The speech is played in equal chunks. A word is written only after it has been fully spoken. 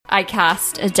I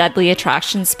cast a deadly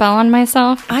attraction spell on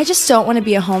myself. I just don't want to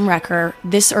be a homewrecker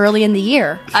this early in the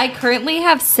year. I currently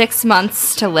have 6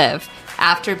 months to live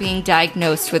after being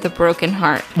diagnosed with a broken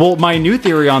heart. Well, my new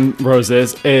theory on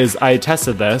roses is I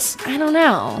tested this. I don't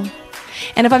know.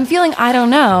 And if I'm feeling I don't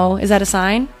know, is that a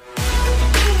sign?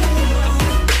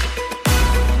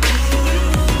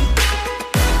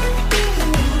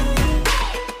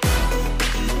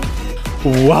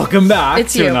 Welcome back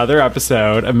It's to you. another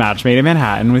episode of Match Made in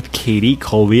Manhattan with Katie,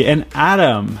 Colby, and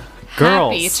Adam.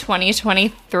 Girls. Happy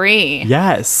 2023.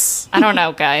 Yes. I don't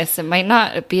know, guys. It might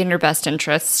not be in your best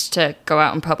interest to go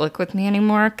out in public with me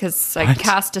anymore because I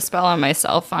cast a spell on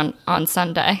myself on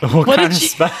Sunday. What kind of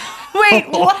spell? Wait,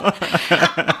 what?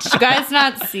 Did you guys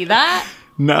not see that?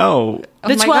 No. The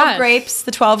my 12 God. grapes,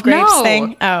 the 12 grapes No.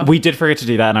 thing. Oh. We did forget to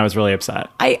do that, and I was really upset.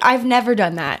 I've never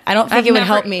done that. I don't think it would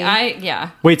help me.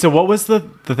 Yeah. Wait, so what was the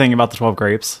thing about the 12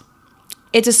 grapes?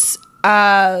 It's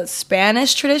a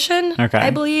Spanish tradition, Okay.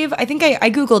 I believe. I think I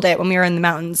Googled it when we were in the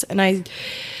mountains, and I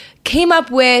came up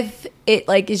with it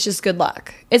like it's just good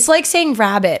luck. It's like saying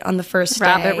rabbit on the first day.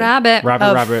 Rabbit.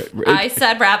 Rabbit. I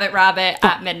said rabbit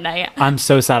at midnight. I'm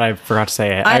so sad I forgot to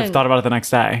say it. I I didn't- thought about it the next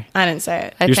day. I didn't say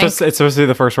it. I It's think supposed to be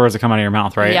the first words that come out of your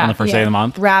mouth, right? Yeah. On the first day of the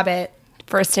month? Rabbit.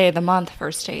 first day of the month,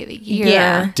 first day of the year.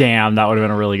 Yeah. Damn, that would have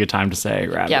been a really good time to say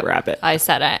rabbit. I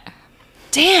said it.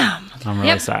 Damn. I'm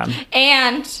really sad.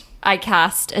 And I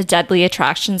cast a deadly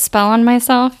attraction spell on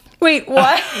myself. Wait,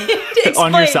 what? On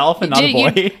Explain. yourself and not a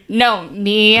boy? No,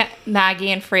 me, Maggie,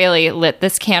 and Fraley lit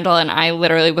this candle, and I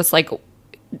literally was like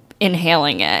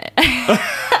inhaling it.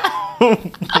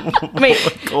 Wait.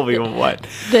 Colby, what?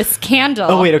 This candle.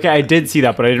 Oh, wait, okay, I did see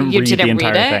that, but I didn't You read didn't the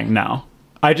entire read it? thing. No.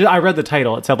 I read the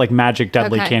title. It said like magic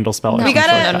deadly Okay. candle spell. or No. We something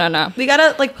gotta, like that. No. We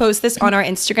gotta like post this on our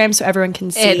Instagram so everyone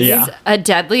can see. It's Yeah. a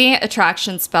deadly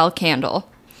attraction spell candle.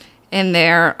 And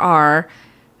there are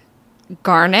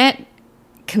garnet,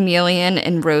 chameleon,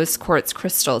 and rose quartz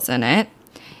crystals in it.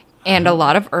 And a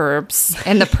lot of herbs.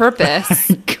 And the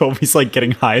purpose, Colby's like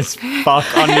getting high as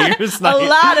fuck on New Year's A night.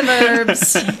 lot of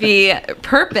herbs. the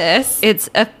purpose, it's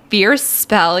a fierce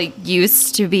spell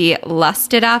used to be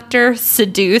lusted after,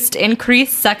 seduced,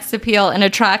 increase sex appeal, and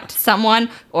attract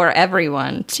someone or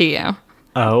everyone to you.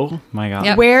 Oh my god.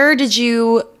 Yep. Where did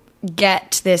you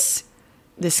get this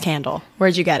candle?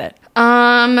 Where'd you get it?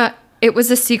 It was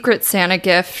a secret Santa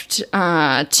gift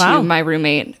to Wow. my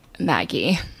roommate,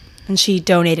 Maggie. And she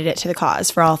donated it to the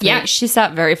cause for all three. Yeah, she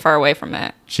sat very far away from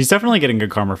it. She's definitely getting good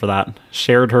karma for that.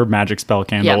 Shared her magic spell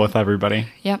candle Yep. with everybody.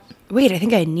 Yep. Wait, I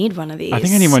think I need one of these. I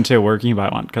think I need one too. Where can you buy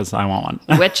one? Because I want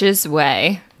one. Witch's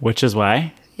Way. Which is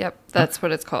why? Yep, that's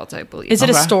what it's called, I believe. Is it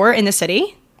a Okay. store in the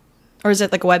city? Or is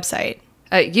it like a website?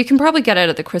 You can probably get it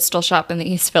at the Crystal Shop in the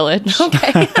East Village.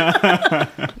 Okay.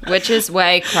 Witch's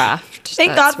Way Craft.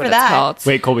 Thank That's God for what it's that. called.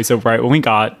 Wait, Colby, so right when we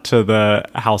got to the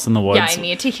house in the woods, Yeah, I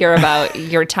need to hear about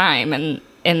your time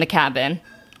in the cabin.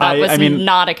 That was I mean-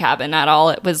 not a cabin at all.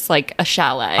 It was like a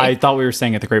chalet. I thought we were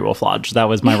staying at the Great Wolf Lodge. That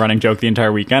was my running joke the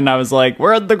entire weekend. I was like,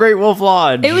 we're at the Great Wolf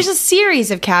Lodge. It was a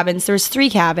series of cabins. There was 3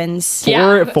 cabins.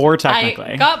 Four technically.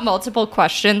 I got multiple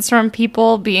questions from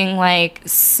people being like,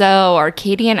 so are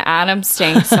Katie and Adam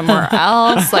staying somewhere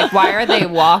else? Like, why are they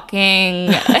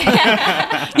walking?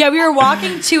 Yeah, we were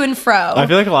walking to and fro. I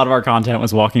feel like a lot of our content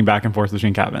was walking back and forth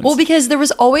between cabins. Well, because there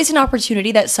was always an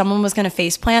opportunity that someone was going to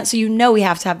face plant, so you know we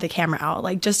have to have the camera out,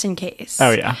 like just in case.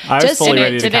 oh yeah, I was Just- fully Did it-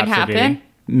 ready to did it capture happen? Katie.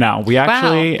 No, we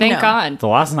actually. Wow, thank No. God. The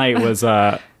last night was.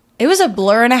 It was a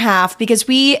blur and a half because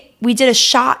we did a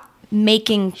shot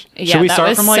making. Yeah, Should we that start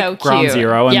was from, like, so ground cute.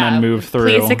 zero and then move through?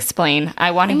 Please explain.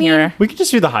 I want to hear. We could just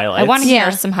do the highlights. I want to Yeah.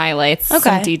 hear some highlights, Okay.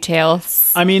 some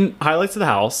details. I mean, highlights of the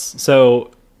house.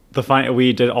 So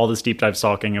we did all this deep dive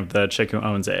stalking of the chick who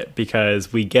owns it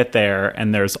because we get there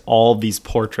and there's all these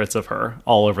portraits of her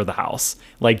all over the house.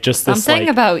 Like just this Something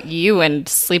like, about you and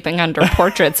sleeping under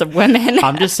portraits of women.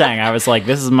 I'm just saying, I was like,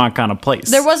 this is my kind of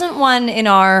place. There wasn't one in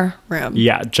our room.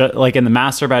 Yeah, like in the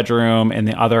master bedroom, in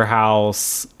the other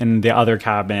house, in the other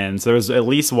cabins. There was at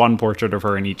least one portrait of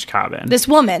her in each cabin. This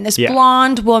woman, this Yeah.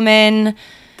 blonde woman.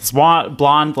 This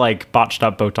blonde, like botched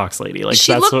up Botox lady. Like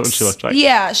that's what she looked like.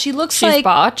 Yeah, she looks She's like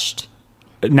botched.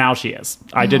 Now she is.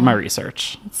 I did my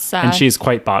research, sad. and she's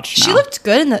quite botched now. she looked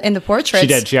good in the portraits. She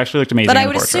did. She actually looked amazing. But in I the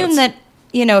would portraits. assume that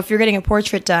if you're getting a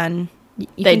portrait done, you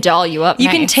They can, doll you up. you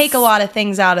can nice. take a lot of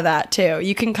things out of that too.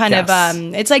 You can kind Yes.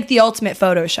 of it's like the ultimate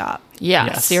Photoshop, Yeah,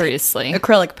 Yes. seriously.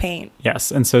 acrylic paint.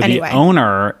 Yes, and so Anyway. the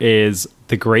owner is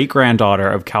the great granddaughter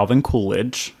of Calvin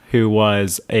Coolidge, who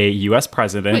was a U.S.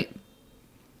 president. Wait.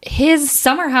 His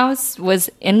summer house was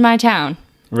in my town.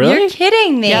 Really? You're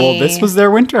kidding me. Well, this was their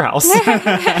winter house.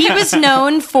 He was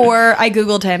known for, I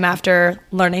Googled him after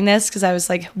learning this because I was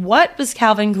like, what was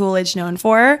Calvin Coolidge known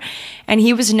for? And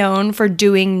he was known for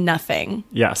doing nothing.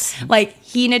 Yes. Like,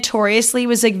 he notoriously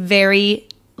was like very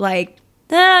like,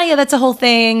 yeah, that's a whole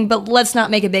thing, but let's not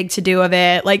make a big to-do of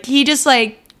it. Like, he just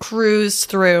like cruised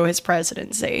through his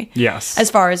presidency. Yes.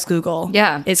 As far as Google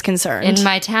Yeah. is concerned. In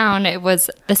my town, it was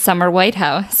the Summer White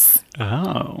House.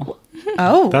 Oh.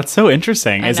 Oh. That's so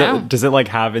interesting. know. Does it like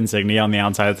have insignia on the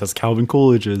outside that says Calvin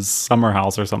Coolidge's summer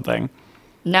house or something?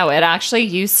 No, it actually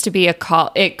used to be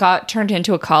it got turned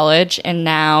into a college, and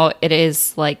now it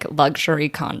is like luxury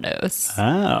condos.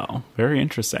 Oh, very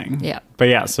interesting. Yeah. But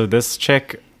yeah, so this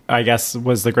chick, I guess,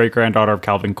 was the great granddaughter of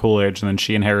Calvin Coolidge, and then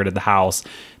she inherited the house.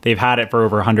 They've had it for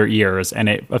over 100 years, and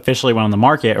it officially went on the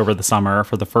market over the summer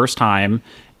for the first time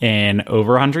in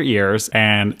over 100 years,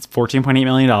 and it's $14.8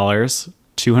 million,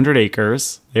 200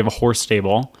 acres. They have a horse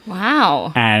stable.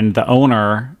 Wow. And the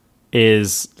owner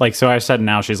is like, so I said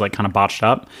now she's like kind of botched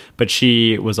up, but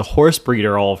she was a horse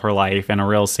breeder all of her life and a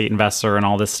real estate investor and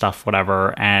all this stuff,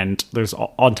 whatever. And there's,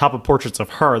 on top of portraits of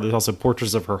her, there's also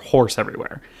portraits of her horse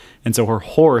everywhere. And so her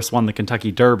horse won the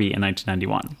Kentucky Derby in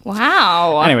 1991.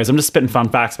 Wow. Anyways, I'm just spitting fun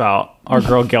facts about our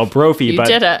girl Gail Brophy. You but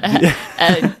did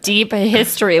a deep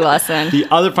history lesson. the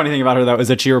other funny thing about her, though, is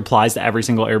that she replies to every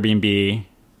single Airbnb,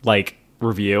 like,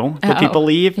 review that people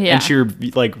leave, yeah. and she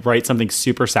like writes something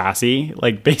super sassy,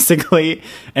 like basically,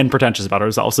 and pretentious about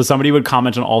herself. So somebody would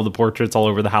comment on all the portraits all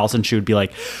over the house, and she would be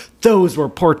like, those were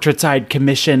portraits I'd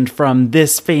commissioned from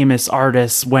this famous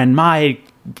artist when my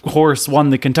horse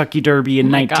won the Kentucky Derby in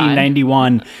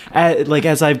 1991. Like,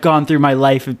 as I've gone through my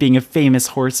life of being a famous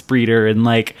horse breeder and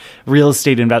like real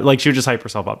estate investor, like she would just hype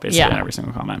herself up basically in every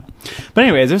single comment. But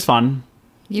anyways, it was fun.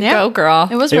 You go, girl.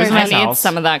 It was It very was I nice nice. need house.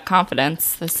 some of that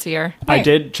confidence this year. I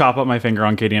did chop up my finger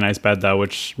on Katie and I's bed, though,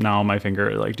 which now my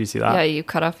finger, like, do you see that? Yeah, you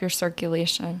cut off your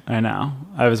circulation. I know.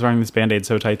 I was wearing this Band-Aid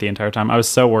so tight the entire time. I was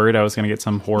so worried I was going to get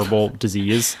some horrible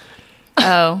disease.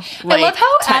 Oh, I love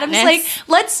how Adam's tetanus? like,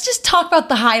 let's just talk about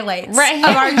the highlights Right.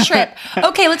 of our trip.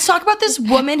 Okay, let's talk about this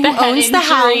woman who head owns the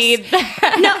injury.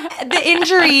 house. No, the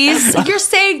injuries. You're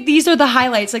saying these are the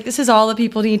highlights. Like, this is all the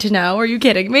people need to know. Are you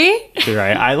kidding me? You're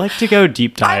right. I like to go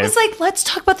deep dive. I was like, let's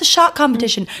talk about the shot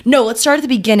competition. No, let's start at the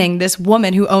beginning. This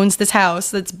woman who owns this house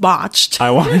that's botched.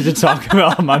 I wanted to talk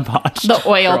about my botch. The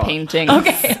oil Girl. painting.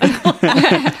 Okay.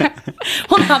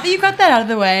 Well, now that you got that out of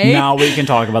the way, Now we can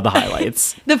talk about the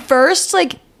highlights. the first,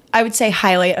 like, I would say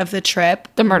highlight of the trip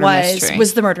The murder mystery.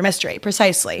 was the murder mystery.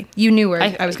 Precisely. You knew where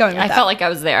I was going with I that. felt like I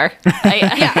was there.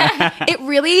 It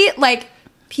really, like,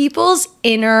 people's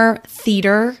inner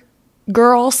theater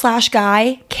girl /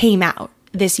 guy came out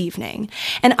this evening.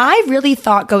 And I really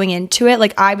thought going into it,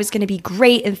 like, I was going to be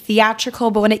great and theatrical.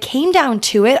 But when it came down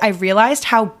to it, I realized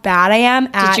how bad I am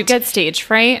at... Did you get stage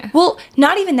fright? Well,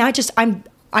 not even that, just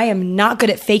I am not good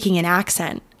at faking an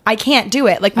accent. I can't do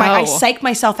it. Like, I Oh. psych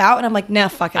myself out and I'm like, nah,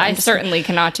 fuck it. I I'm just- certainly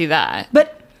cannot do that.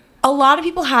 But a lot of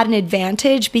people had an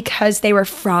advantage because they were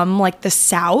from, like, the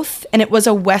South, and it was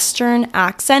a Western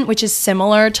accent, which is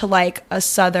similar to, like, a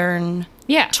Southern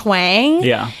Yeah. twang.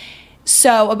 Yeah.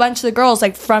 So a bunch of the girls,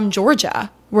 like, from Georgia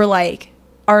were, like,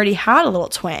 already had a little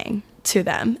twang to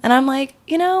them. And I'm like,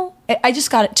 you know, I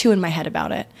just got it too in my head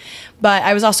about it. But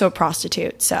I was also a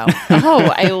prostitute, so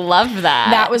Oh, I love that.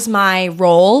 that was my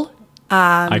role.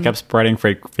 I kept spreading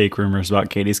fake rumors about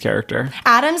Katie's character.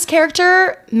 Adam's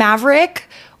character, Maverick,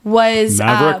 was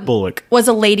Maverick Bullock. was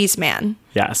a ladies' man.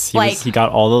 Yes. Like- He got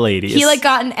all the ladies. He, like,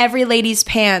 got in every lady's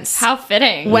pants How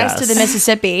fitting. west of the Yes.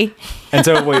 Mississippi. And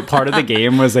so, wait, part of the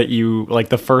game was that you, like,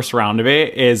 the first round of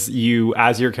it is you,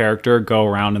 as your character, go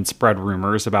around and spread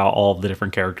rumors about all of the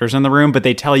different characters in the room, but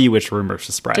they tell you which rumors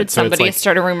to spread. Did So it's somebody like,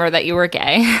 start a rumor that you were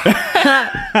gay?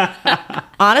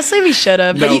 Honestly, we should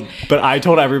have. no, but I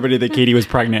told everybody that Katie was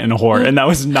pregnant and a whore, and that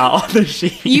was not on the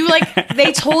sheet. You, like,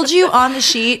 they told you on the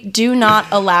sheet, do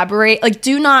not elaborate, like,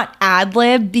 do not ad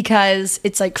lib, because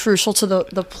it's, like, crucial to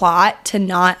the plot to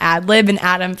not ad lib. And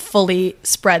Adam fully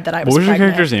spread that I was What was your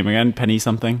pregnant. character's name again? Penny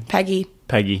something? Peggy.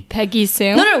 Peggy. Peggy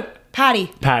Sue? No,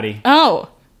 Patty. Patty. Oh,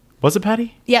 Was it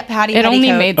Patty? Yeah, Patty. it only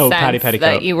Petticoat. made Oh, sense Patty Petticoat.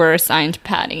 that you were assigned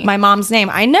Patty. my mom's name.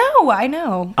 I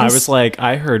know. I was like,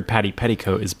 I heard Patty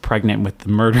Petticoat is pregnant with the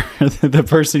murder, the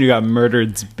person who got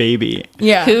murdered's baby.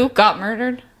 Yeah. Who got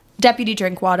murdered? Deputy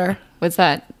Drinkwater. Was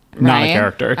that Not a Ryan?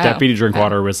 character. Oh. Deputy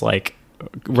Drinkwater was like,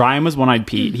 Ryan was One-Eyed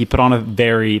Pete. He put on a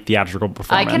very theatrical I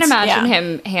performance. can imagine Yeah.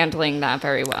 him handling that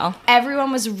very well.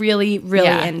 Everyone was really, really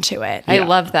Yeah. into it. I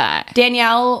love that.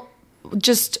 Danielle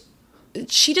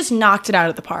she just knocked it out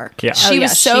of the park. Yeah. She Oh, was yeah,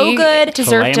 so she good.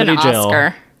 Deserved an Calamity Jill.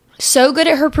 Oscar. so good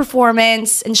at her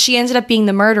performance, and she ended up being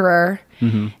the murderer.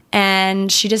 And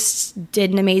she just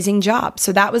did an amazing job.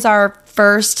 So that was our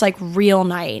first like real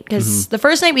night, because the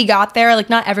first night we got there, like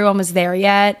not everyone was there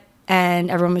yet, and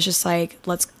everyone was just like,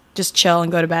 let's just chill and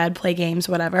go to bed, play games,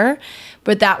 whatever.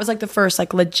 But that was like the first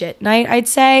like legit night, I'd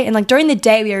say. And like during the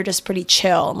day we were just pretty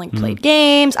chill and like played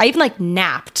games. I even like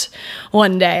napped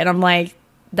one day, and I'm like,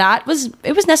 it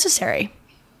was necessary.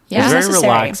 Yeah. It was very necessary.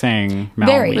 relaxing mountain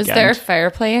Very. weekend. Was there a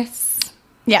fireplace?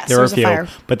 Yes, There were a was few, a fire.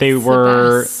 but they the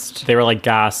were best. like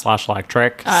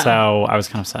gas/electric. So I was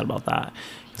kind of sad about that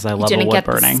because I love a Didn't wood get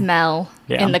burning. the smell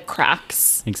Yeah. in the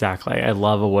cracks. Exactly, I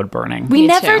love a wood burning. We Me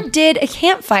never too. did a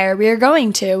campfire. We were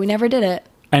going to. We never did it.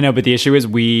 I know, but the issue is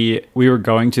we were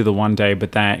going to the one day,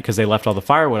 but then because they left all the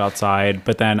firewood outside,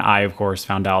 but then I of course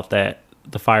found out that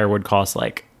the firewood costs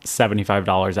like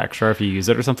 $75 extra if you use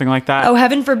it or something like that. Oh,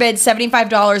 heaven forbid,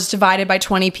 $75 divided by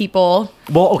 20 people.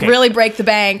 Well, okay. Really break the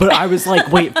bank. But I was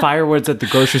like, wait, firewood's at the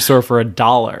grocery store for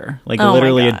 $1. Like Oh my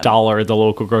literally God. $1 at the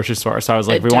local grocery store. So I was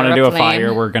like, if we want to do a Aeroplane.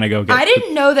 fire, we're going to go get I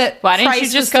didn't know that. Why didn't you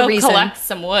price just was the go reason. collect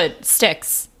some wood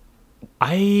sticks?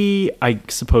 I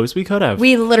suppose we could have.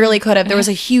 We literally could have. There was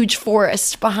a huge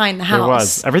forest behind the house. There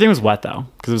was. Everything was wet though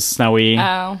because it was snowy.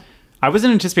 Oh. I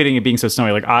wasn't anticipating it being so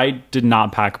snowy. Like I did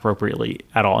not pack appropriately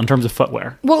at all in terms of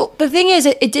footwear. Well, the thing is,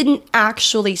 it didn't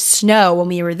actually snow when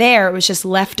we were there. It was just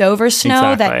leftover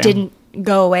snow that Exactly. didn't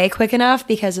go away quick enough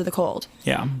because of the cold.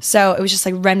 Yeah. So it was just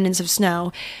like remnants of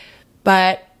snow.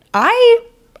 But I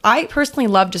personally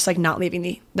love just like not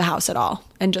leaving the house at all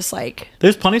and just like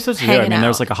There's plenty of stuff to do. I Hanging mean,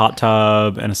 there's out. like a hot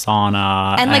tub and a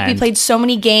sauna. and like we played so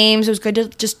many games. It was good to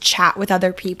just chat with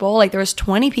other people. Like there was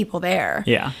 20 people there.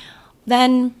 Yeah.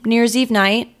 Then New Year's Eve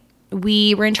night,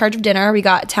 we were in charge of dinner. We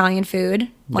got Italian food,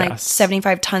 like Yes.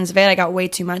 75 tons of it. I got way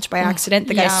too much by accident.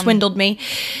 The guy yum. swindled me.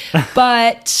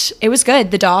 But it was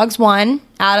good. The dogs won.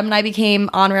 Adam and I became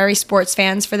honorary sports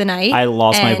fans for the night. I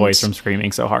lost my And voice from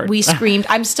screaming so hard. we screamed.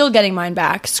 I'm still getting mine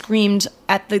back. Screamed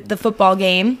at the football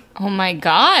game. Oh my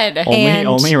God. And-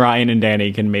 only Ryan and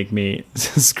Danny can make me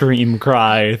scream,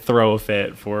 cry, throw a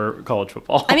fit for college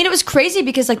football. I mean, it was crazy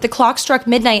because like the clock struck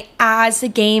midnight as the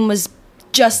game was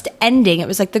just ending. It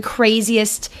was like the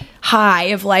craziest high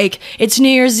of like, it's New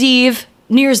Year's Eve,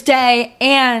 New Year's Day,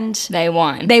 and They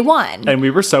won. they won. And we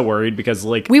were so worried because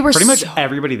like We were pretty much so-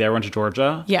 everybody there went to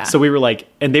Georgia. Yeah. So we were like,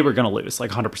 and they were going to lose like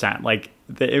 100%. Like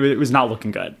it was not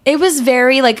looking good. It was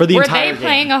very like For the Were entire they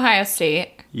playing game. Ohio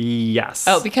State? Yes.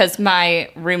 Oh, because my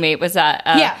roommate was at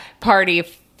a Yeah. party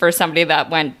for somebody that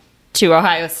went to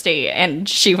Ohio State, and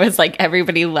she was like,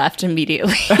 everybody left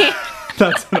immediately.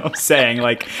 That's what I'm saying.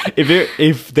 Like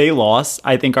if they lost,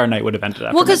 I think our night would have ended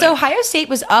up. well, because Ohio State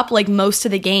was up like most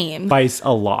of the game, by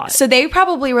a lot. so they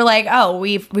probably were like, "Oh,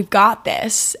 we've got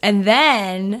this," and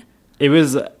then It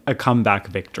was a comeback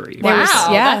victory. There wow, was-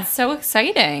 yeah. that's so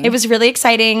exciting. it was really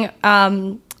exciting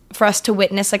for us to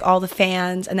witness like all the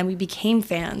fans, and then we became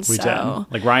fans. We so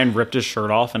did. Like Ryan ripped his shirt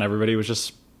off, and everybody was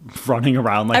just running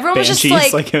around like Everyone was just,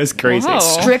 banshees. like, Like it was crazy. Whoa.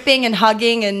 stripping and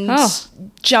hugging and Oh.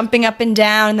 jumping up and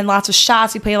down, and then lots of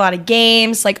shots. We played a lot of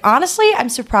games. Like honestly, I'm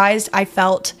surprised I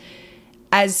felt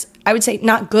as I would say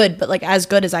not good, but like as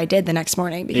good as I did the next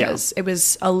morning because it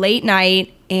was a late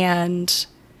night and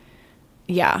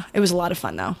yeah, it was a lot of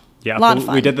fun though. Yeah, a lot but of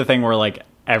fun. we did the thing where like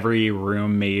every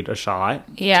room made a shot.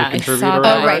 Yeah, to I contribute saw or that. Oh,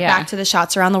 whatever. right, Yeah. back to the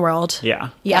shots around the world. Yeah,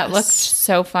 Yes. That looked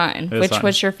so fun. was Which fun.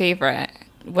 was your favorite?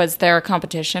 Was there a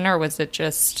competition, or was it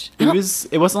just?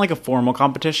 it wasn't like a formal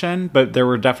competition, but there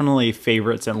were definitely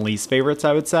favorites and least favorites.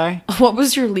 I would say What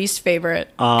was your least favorite?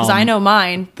 Because I know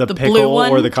mine. the pickle blue one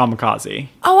or the kamikaze.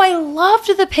 Oh, I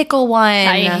loved the pickle one.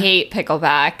 I hate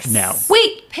picklebacks. No,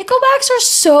 Wait, picklebacks are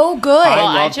so good. Well,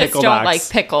 I love just picklebacks. don't like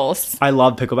pickles. I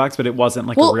love picklebacks, but it wasn't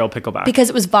like a real pickleback. because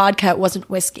it was vodka, it wasn't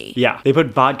whiskey. yeah, they put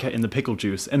vodka in the pickle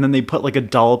juice, and then they put like a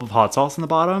dollop of hot sauce in the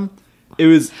bottom. It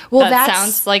was. Well, That that's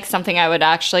sounds like something I would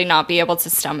actually not be able to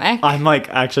stomach. I'm like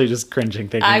actually just cringing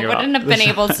thinking I about wouldn't have this. been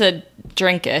able to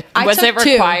drink it. I Was it took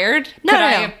two. required? No, Could no,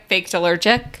 I no. have faked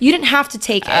allergic? you didn't have to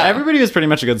take it. Everybody was pretty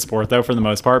much a good sport though, for the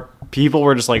most part. People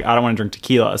were just like, I don't want to drink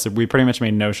tequila, so we pretty much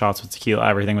made no shots with tequila.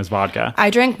 Everything was vodka.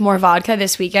 I drank more vodka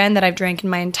this weekend than I've drank in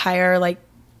my entire like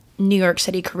New York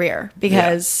City career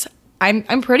because I'm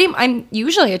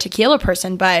usually a tequila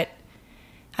person, but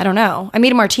I don't know. I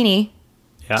made a martini,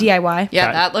 Yeah. DIY. Yeah,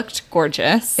 Okay. that looked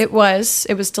gorgeous. It was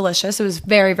delicious. It was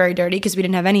very, very dirty because we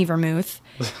didn't have any vermouth.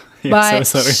 Yeah, But-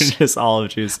 so it was just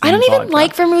olive juice. I and don't even vodka.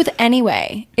 like vermouth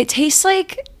anyway. It tastes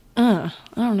like, I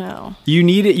don't know. You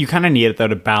need it. You kind of need it though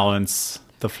to balance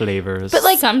the flavors. But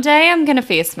like, Someday I'm gonna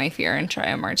face my fear and try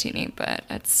a martini, but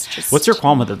it's just. what's your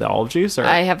qualm with it? The olive juice or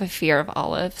I have a fear of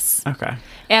olives, okay?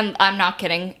 and I'm not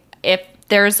kidding. if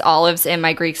there's olives in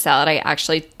my Greek salad, I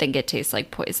actually think it tastes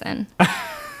like poison.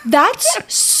 That's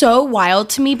so wild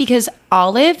to me because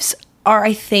olives are,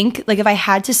 I think, like if I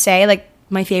had to say like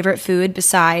my favorite food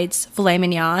besides filet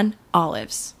mignon,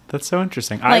 olives. That's so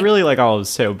interesting. I really like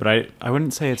olives too, but I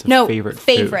wouldn't say it's a favorite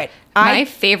food. My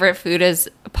favorite food is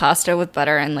pasta with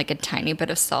butter and like a tiny bit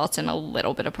of salt and a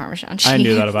little bit of Parmesan cheese. I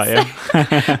knew that about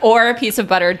you. Or a piece of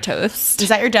buttered toast. Is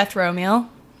that your death row meal?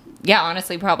 Yeah,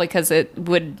 honestly, probably because it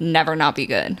would never not be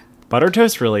good. Butter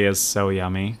toast really is so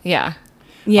yummy. Yeah.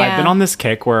 Yeah. I've been on this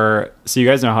kick where, so you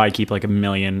guys know how I keep like 1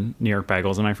 million New York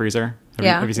bagels in my freezer?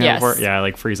 Have you seen that before? Yeah, I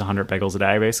like freeze 100 bagels a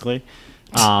day basically.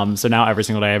 So now every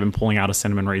single day I've been pulling out a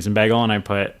cinnamon raisin bagel and I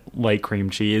put light cream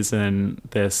cheese and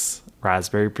this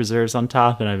raspberry preserves on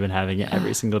top, and I've been having it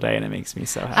every single day and it makes me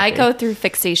so happy. I go through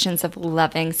fixations of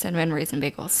loving cinnamon raisin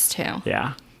bagels too.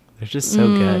 Yeah. They're just so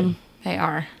good. They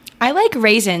are. I like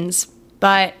raisins,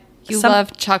 but You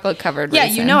love chocolate covered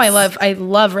raisins. Yeah, you know I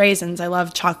love raisins. I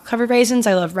love chocolate covered raisins.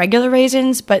 I love regular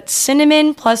raisins, but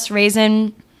cinnamon plus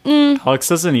raisin. Alex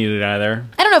doesn't eat it either.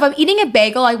 I don't know. If I'm eating a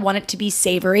bagel, I want it to be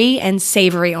savory and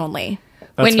savory only.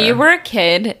 When fair. you were a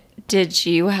kid, did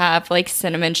you have like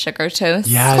cinnamon sugar toast?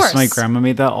 Yes, course. my grandma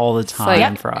made that all the time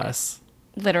yeah. for us.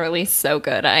 Literally so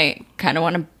good. I kind of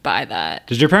want to buy that.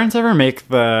 Did your parents ever make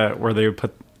where they would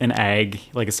put an egg,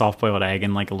 like a soft boiled egg,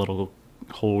 in like a little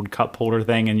cup holder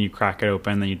thing, and you crack it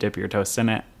open, then you dip your toast in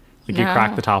it? Like you No.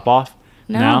 crack the top off?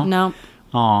 No. No,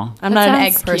 Aw. I'm That not an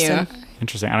egg sounds person. cute.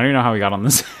 Interesting. I don't even know how we got on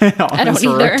this. I don't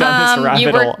either. Down this You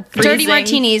rabbit were hole. Dirty freezing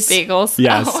martinis. bagels.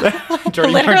 Yes. Oh.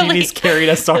 Dirty Literally. martinis carried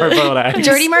us to hard boiled eggs.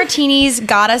 Dirty martinis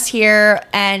got us here,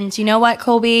 and you know what,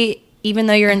 Colby? Even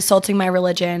though you're insulting my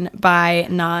religion by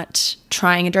not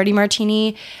trying a dirty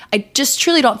martini, I just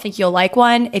truly don't think you'll like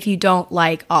one if you don't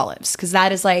like olives, because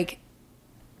that is like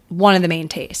one of the main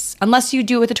tastes, unless you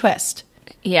do it with a twist.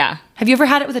 Yeah. Have you ever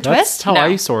had it with a That's twist? how No. I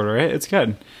used to order it. It's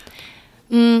good.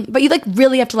 But you like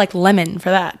really have to like lemon for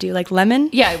that. Do you like lemon?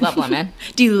 Yeah, I love lemon.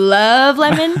 Do you love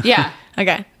lemon? Yeah.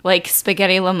 Okay. Like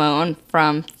spaghetti limon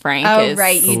from Frank Oh, is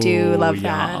right. You do Ooh, love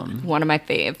that. yum. one of my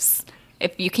faves.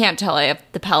 If you can't tell, I have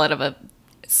the palate of a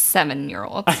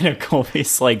 7-year-old. I know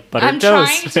Colby's like butter I'm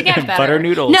toast trying to get and better. butter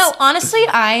noodles. No, honestly,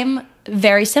 I'm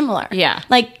very similar. Yeah.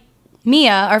 Like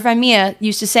Mia, our friend Mia,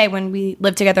 used to say when we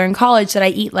lived together in college that I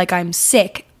eat like I'm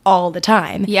sick all the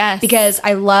time. Yes. Because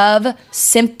I love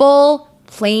simple,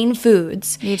 plain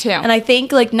foods. Me too. And I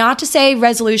think, like, not to say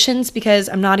resolutions because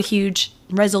I'm not a huge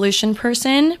resolution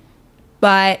person,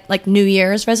 but like New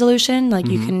Year's resolution, like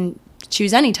you can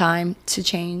choose any time to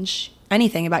change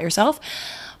anything about yourself.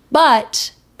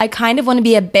 But I kind of want to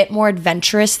be a bit more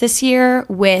adventurous this year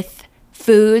with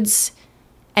foods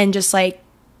and just like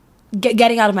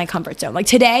getting out of my comfort zone. Like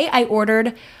today I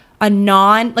ordered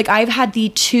I've had the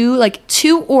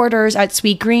two orders at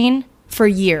Sweetgreen for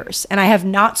years, and I have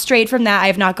not strayed from that. I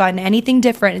have not gotten anything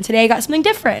different, and today I got something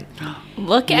different.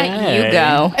 Look at Yay. you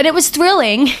go. And it was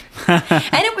thrilling.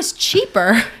 And it was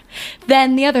cheaper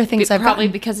than the other things I've Probably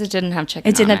gotten. because it didn't have chicken.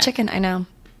 It didn't on have chicken, I know.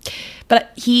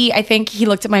 But I think he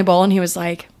looked at my bowl and he was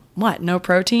like, what, no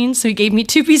protein? So he gave me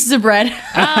 2 pieces of bread.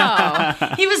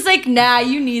 Oh. He was like, nah,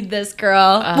 you need this,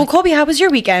 girl. Well, Colby, how was your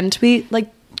weekend? We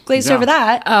glazed Yeah. over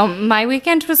that. My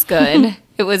weekend was good.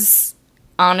 It was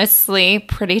honestly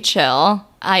pretty chill.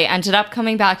 I ended up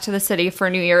coming back to the city for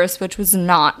New Year's, which was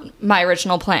not my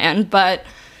original plan, but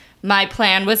my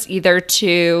plan was either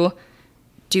to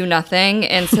do nothing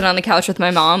and sit on the couch with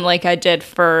my mom like I did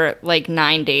for like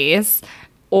 9 days,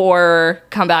 or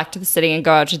come back to the city and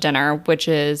go out to dinner, which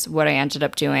is what I ended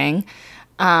up doing.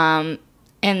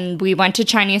 And we went to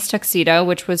Chinese Tuxedo,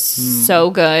 which was so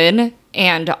good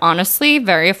and honestly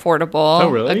very affordable. Oh,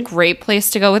 really? A great place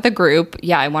to go with a group.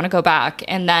 Yeah, I want to go back.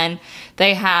 And then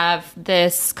they have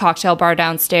this cocktail bar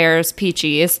downstairs,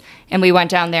 Peachy's, and we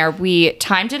went down there. We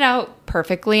timed it out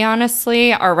perfectly,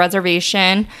 honestly. Our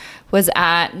reservation was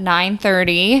at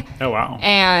 9:30. Oh, wow.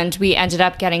 And we ended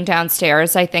up getting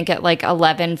downstairs, I think at like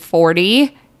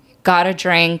 11:40. Got a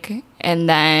drink, and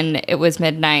then it was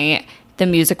midnight. The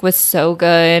music was so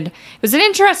good. It was an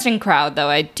interesting crowd, though,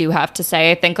 I do have to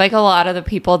say. I think like a lot of the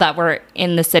people that were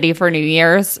in the city for New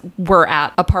Year's were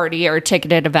at a party or a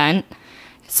ticketed event.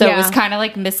 So it was Yeah. kind of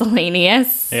like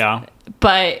miscellaneous. Yeah.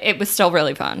 But it was still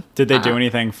really fun. Did they do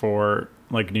anything for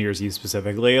like New Year's Eve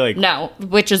specifically? Like, No,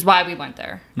 which is why we went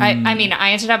there. I mean,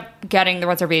 I ended up getting the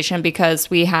reservation because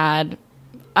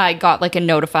I got like a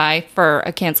notify for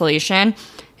a cancellation,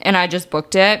 and I just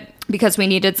booked it because we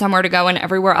needed somewhere to go, and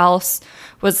everywhere else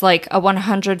was like a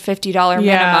 $150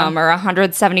 Yeah. minimum or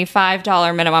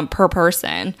 $175 minimum per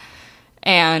person.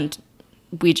 And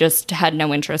we just had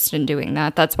no interest in doing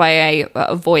that. That's why I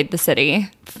avoid the city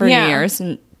for Yeah. New Year's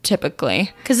and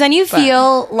typically. Because then you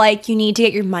feel like you need to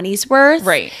get your money's worth.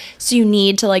 Right. So you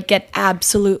need to like get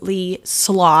absolutely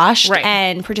sloshed Right.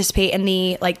 and participate in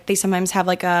the, like, they sometimes have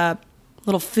like a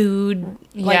little food,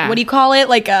 like, Yeah. what do you call it?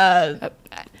 Like a,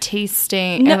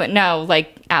 Tasting. No. No,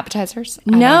 like appetizers.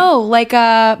 I don't- no, like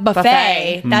a buffet.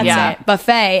 Buffet. That's Yeah. it.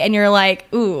 Buffet. And you're like,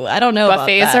 ooh, I don't know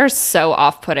Buffets about that. are so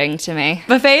off-putting to me.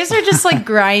 Buffets are just like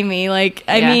grimy. Like,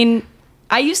 I Yeah. mean,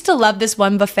 I used to love this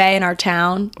one buffet in our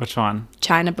town, Which one?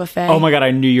 China Buffet. Oh my God,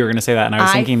 I knew you were going to say that. And I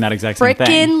was thinking that exact same thing.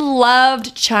 Freaking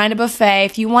loved China Buffet.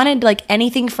 If you wanted like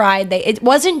anything fried, it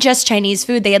wasn't just Chinese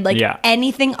food. They had like Yeah.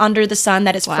 anything under the sun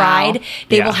that is Wow. fried.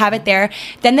 They Yeah. will have it there.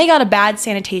 Then they got a bad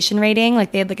sanitation rating.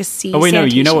 Like they had like a C. Oh, wait, no,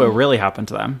 you know sanitation. what really happened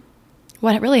to them?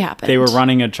 What really happened? They were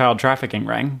running a child trafficking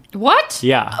ring. What?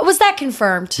 Yeah. Was that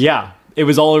confirmed? Yeah. It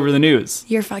was all over the news.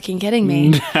 You're fucking kidding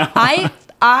me.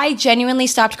 I genuinely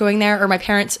stopped going there, or my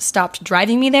parents stopped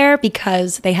driving me there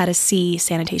because they had a C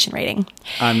sanitation rating.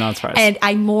 I'm not surprised. And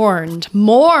I mourned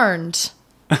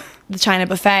the China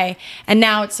Buffet, and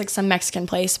now it's like some Mexican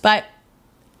place. But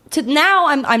now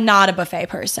I'm not a buffet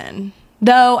person,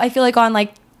 though. I feel like on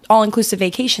like all inclusive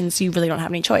vacations, you really don't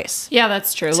have any choice. Yeah,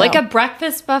 that's true. So- Like a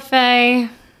breakfast buffet.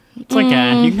 It's like, you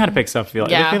can kind of pick stuff if you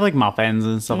like. Yeah. If they have like muffins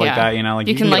and stuff like that, you know, like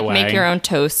you can get like make away. your own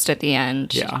toast at the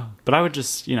end. Yeah. But I would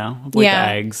just, avoid Yeah.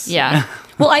 the eggs. Yeah.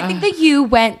 Well, I think that you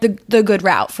went the good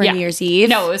route for Yeah. New Year's Eve.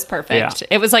 No, it was perfect. Yeah.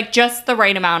 It was like just the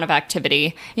right amount of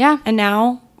activity. Yeah. And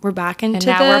now we're back into And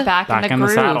now we're back Back in in the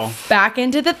the groove. saddle. back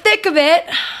into the thick of it.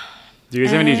 Do you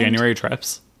guys have any And- January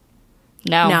trips?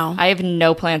 No, No. I have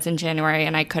no plans in January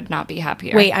and I could not be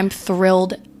happier. Wait, I'm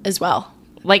thrilled as well.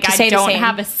 like to I say the don't same.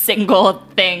 have a single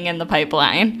thing in the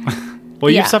pipeline.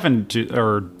 Well, you Yeah. have stuff in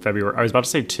February. I was about to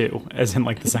say 2, as in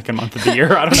like the second month of the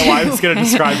year. I don't know why I was going to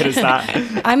describe it as that.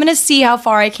 I'm going to see how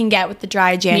far I can get with the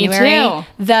dry January. too.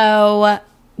 Though,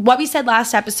 what we said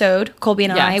last episode, Colby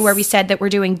and I, Yes. where we said that we're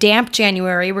doing damp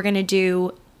January, we're going to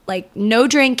do like no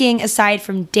drinking aside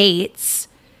from dates.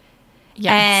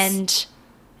 Yes. And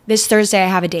this Thursday, I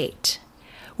have a date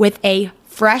with a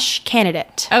fresh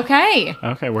candidate. Okay.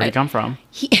 Okay, where'd he come from?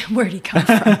 Where'd he come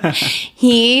from?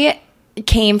 He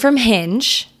came from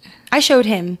Hinge. I showed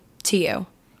him to you.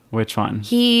 Which one?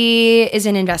 He is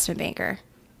an investment banker,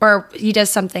 or he does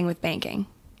something with banking.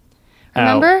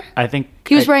 Remember? Oh, I think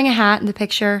He was wearing a hat in the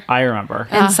picture I remember.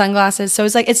 and sunglasses. So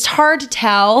it's hard to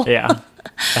tell. Yeah.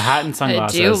 The hat and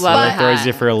sunglasses. do love that a throws hat.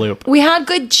 you for a loop. We had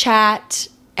good chat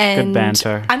and Good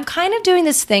banter. I'm kind of doing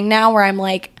this thing now where I'm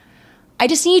like, I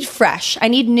just need fresh. I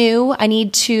need new. I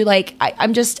need to like,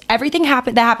 I'm just, everything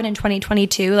that happened in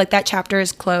 2022, like that chapter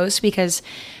is closed because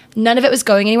none of it was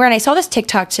going anywhere. And I saw this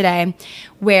TikTok today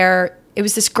where it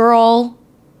was this girl,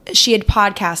 she had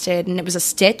podcasted and it was a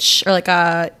Stitch or like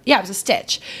it was a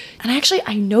Stitch. And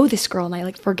I know this girl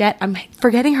and I'm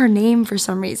forgetting her name for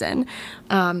some reason.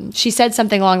 She said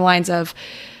something along the lines of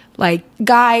like,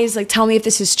 guys, like tell me if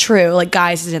this is true. Like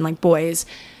guys as in like boys,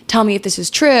 tell me if this is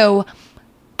true.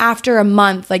 After a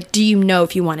month, like, do you know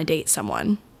if you want to date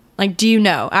someone? Like, do you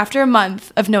know? After a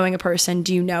month of knowing a person,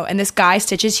 do you know? And this guy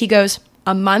stitches, he goes,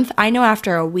 a month? I know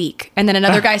after a week. And then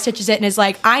another guy stitches it and is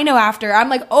like, I know after. I'm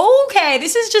like, okay,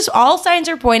 this is just all signs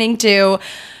are pointing to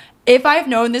if I've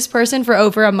known this person for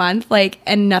over a month, like,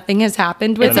 and nothing has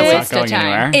happened with It's a And it, it's waste not of going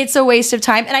time. anywhere. it's a waste of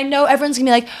time. And I know everyone's gonna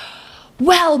be like,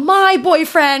 well, my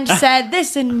boyfriend said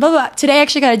this and blah, blah, blah. Today I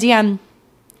actually got a DM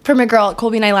from a girl.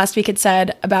 Colby and I last week had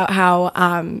said about how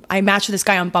I matched with this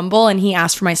guy on Bumble and he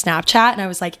asked for my Snapchat and I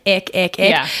was like, ick.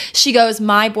 Yeah. She goes,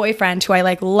 my boyfriend, who I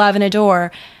like love and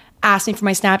adore, asked me for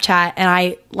my Snapchat and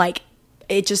I like,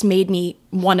 it just made me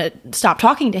want to stop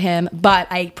talking to him, but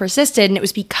I persisted and it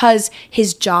was because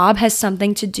his job has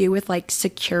something to do with like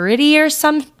security or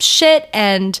some shit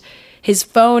and his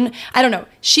phone, I don't know.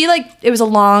 She like, it was a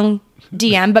long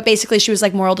DM, but basically she was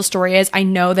like, moral of the story is I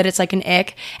know that it's like an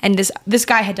ick and this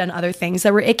guy had done other things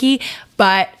that were icky,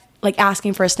 but like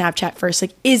asking for a Snapchat first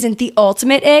like isn't the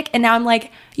ultimate ick. And now I'm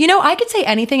like, I could say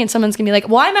anything and someone's gonna be like,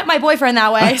 well, I met my boyfriend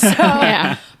that way. So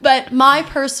Yeah. But my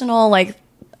personal like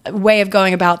way of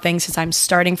going about things is I'm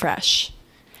starting fresh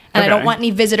and I don't Okay. want any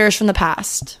visitors from the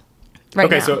past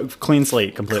Okay, now. so clean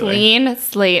slate completely. Clean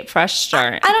slate, fresh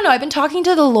start. I don't know, I've been talking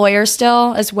to the lawyer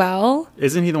still as well.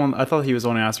 Isn't he the one? I thought he was the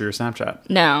one who asked for your Snapchat.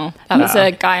 No, that was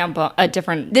a guy on a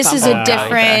different. This is Bumble. a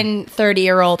different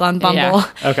 30-year-old on Bumble.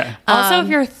 Yeah. Okay. Also, if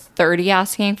you're 30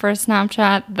 asking for a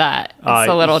Snapchat, that it's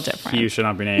a little different. You should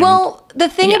not be named. Well, the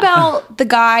thing Yeah. about the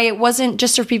guy, it wasn't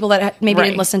just for people that maybe Right.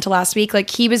 didn't listen to last week. Like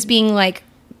he was being like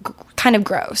kind of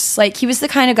gross. Like, he was the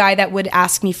kind of guy that would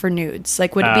ask me for nudes.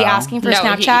 Like, would be asking for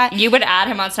Snapchat. You would add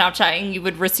him on Snapchat and you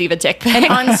would receive a dick pic. An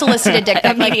unsolicited dick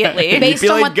pic immediately. Based You'd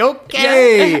be on like, what,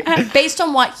 okay. based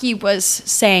on what he was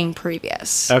saying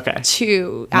previous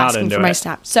to asking into for my it.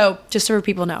 Snap. So just so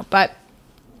people know. But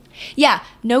yeah,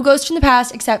 no ghost from the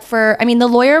past except for, I mean, the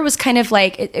lawyer was kind of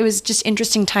like, it was just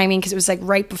interesting timing because it was like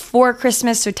right before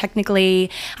Christmas. So technically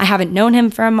I haven't known him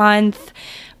for a month.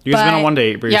 You guys been on But- one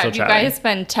date, but you're Yeah, still have you chatting. guys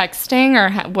been texting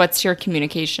or what's your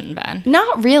communication been?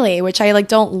 Not really, which I like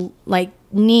don't like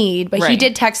need, but he Right.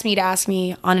 did text me to ask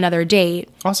me on another date.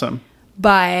 Awesome.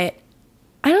 But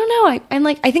I don't know. I'm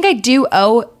like, I think I do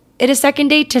owe it a second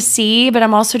date to see, but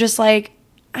I'm also just like,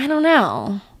 I don't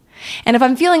know. And if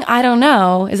I'm feeling I don't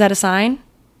know, is that a sign?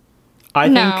 I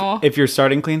No. think if you're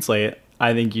starting clean slate,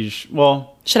 I think you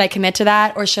well, Should I commit to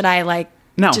that, or should I like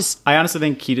no. just I honestly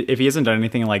think if he hasn't done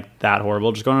anything like that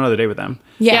horrible, just go on another date with him.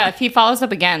 Yeah, if he follows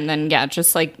up again, then yeah,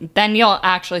 just like, then you'll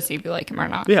actually see if you like him or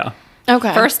not. Yeah.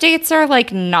 Okay. First dates are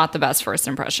like not the best first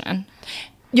impression.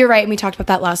 You're right. And we talked about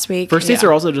that last week. First dates Yeah.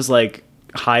 are also just like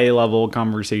high level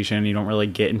conversation. You don't really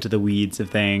get into the weeds of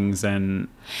things. And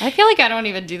I feel like I don't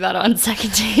even do that on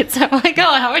second dates. I'm like,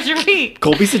 oh, how was your week?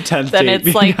 Colby's a 10th Then date it's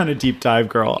being like- on a deep dive,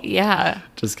 girl. Yeah.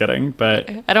 Just kidding. But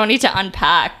I don't need to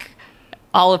unpack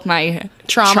all of my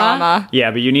Trauma?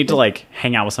 yeah, but you need to like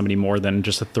hang out with somebody more than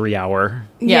just a 3-hour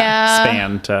Yeah.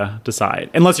 span to decide.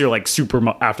 Unless you're like super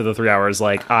after the 3 hours,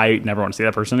 like I never want to see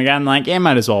that person again. Like, yeah,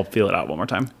 might as well feel it out one more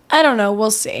time. I don't know. We'll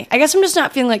see. I guess I'm just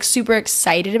not feeling like super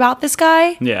excited about this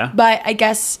guy. Yeah. But I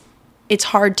guess it's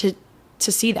hard to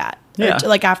see that. Or Yeah.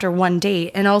 like after one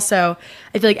date. And also,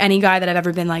 I feel like any guy that I've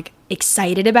ever been like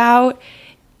excited about,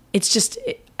 it's just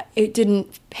it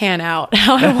didn't pan out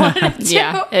how I wanted it to.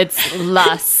 Yeah. It's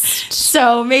lust.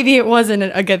 So maybe it wasn't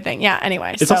a good thing. Yeah.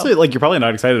 Anyway. It's also like you're probably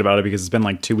not excited about it because it's been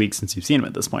like 2 weeks since you've seen him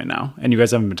at this point now, and you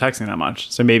guys haven't been texting that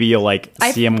much. So maybe you'll like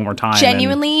see him one more time.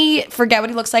 genuinely forget what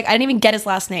he looks like. I didn't even get his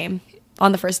last name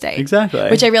on the first date. Exactly.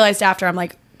 Which I realized after. I'm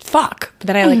like, fuck. But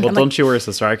then I like, Well, I'm don't like, you worry,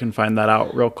 sister. I can find that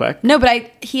out real quick. no, but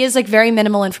he has like very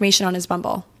minimal information on his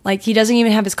Bumble. Like he doesn't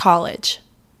even have his college.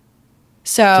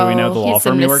 So Do we know the law He's a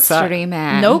firm he works at? mystery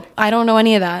man. Nope, I don't know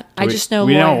any of that. I just know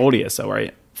we know lawyer. how old he is, though,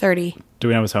 right? 30, Do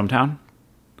we know his hometown?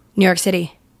 New York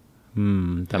City,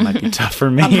 That might be tough for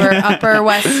me. upper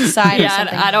west side or Yeah,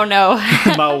 something. I don't know.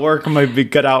 My work might be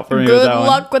cut out for me with Good that one.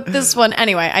 luck with this one.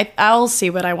 Anyway, I'll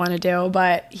see what I want to do,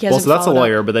 but he hasn't. Well, so that's a followed up.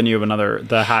 lawyer, but then you have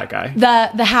the hat guy.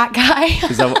 The hat guy.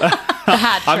 Is that, The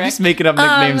hat I'm trick. just making up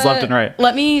nicknames left and right.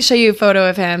 Let me show you a photo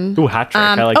of him. Ooh, hat trick.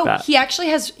 I like that. He actually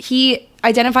has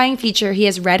identifying feature. He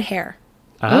has red hair.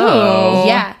 Oh,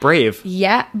 Yeah. brave.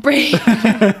 Yeah, brave.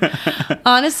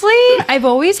 Honestly, I've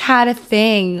always had a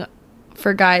thing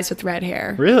for guys with red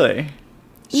hair. Really?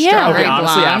 Yeah. Okay, Very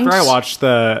honestly, blonde. after I watched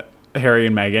the Harry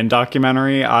and Meghan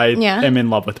documentary, I Yeah. am in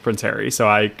love with Prince Harry.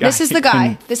 So This is the can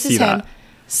guy. This is see him. that.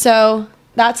 So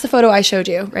that's the photo I showed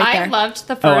you right I there. loved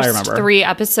the Oh, I first remember. 3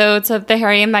 episodes of the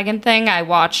Harry and Meghan thing. I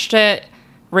watched it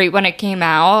right when it came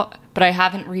out, but I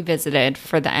haven't revisited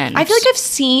for the end. I feel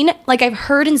like I've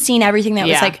heard and seen everything that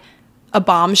was Yeah. like a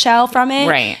bombshell from it.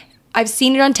 Right. I've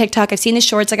seen it on TikTok. I've seen the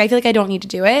shorts. Like, I feel like I don't need to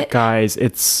do it. Guys,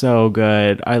 it's so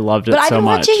good. I loved it But I've so been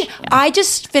much. watching. I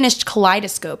just finished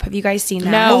Kaleidoscope. Have you guys seen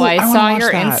that? No, Oh, I I wanna saw watch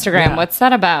your that. Instagram. Yeah. What's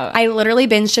that about? I literally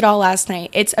binged it all last night.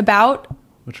 It's about.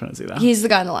 Which one is he, though? He's the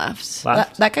guy on the left.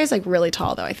 Left. That guy's like really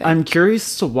tall, though. I think. I'm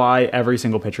curious to why every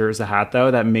single picture is a hat, though.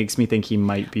 That makes me think he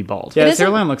might be bald. Yeah, It his isn't-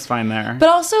 hairline looks fine there. But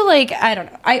also, like, I don't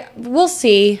know. We'll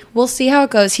see. We'll see how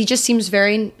it goes. He just seems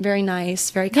very, very nice,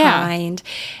 very Yeah. kind,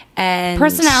 and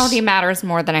Personality matters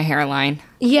more than a hairline.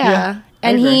 Yeah.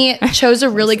 And agree. he chose a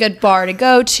really good bar to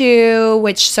go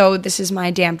to, so this is my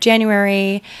damp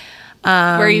January. Where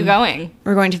are you going?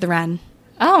 We're going to the Ren.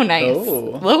 Oh, nice.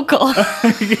 Oh. Local.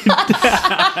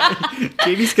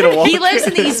 Katie's gonna walk. He lives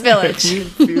in the East Village.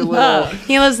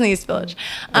 He lives in the East Village.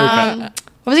 What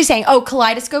was he saying? Oh,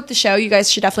 Kaleidoscope, the show. You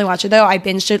guys should definitely watch it, though. I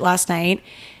binged it last night.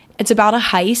 It's about a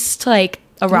heist, like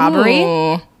a robbery.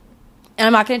 Ooh. And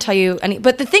I'm not going to tell you any.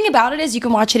 But the thing about it is you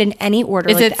can watch it in any order.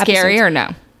 Is like it the scary episodes. or no?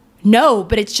 No,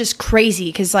 but it's just crazy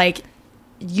because, like,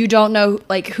 you don't know,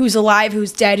 like, who's alive,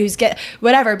 who's dead,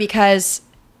 whatever, because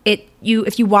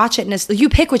if you watch it, you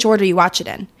pick which order you watch it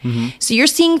in. So you're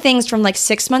seeing things from, like,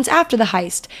 6 months after the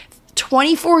heist,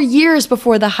 24 years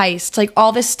before the heist, like,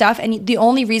 all this stuff. And the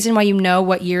only reason why you know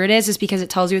what year it is because it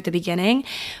tells you at the beginning.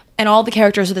 And all the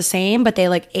characters are the same, but they,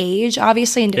 like, age,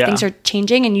 obviously, and Yeah. things are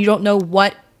changing, and you don't know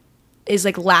what is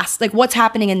like what's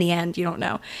happening in the end. You don't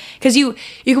know because you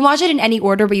can watch it in any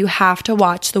order, but you have to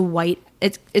watch the white.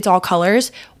 It's all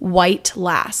colors. White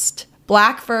last,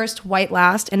 black first, white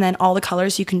last, and then all the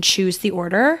colors you can choose the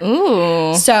order.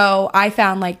 Ooh. So I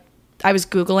found like I was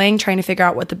Googling trying to figure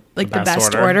out what the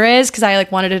best order is because I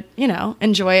like wanted to,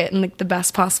 enjoy it in like the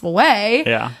best possible way.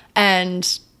 Yeah.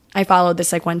 And I followed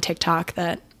this like one TikTok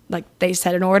that like they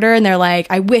said an order and they're like,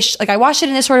 I wish like I watched it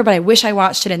in this order, but I wish I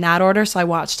watched it in that order. So I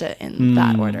watched it in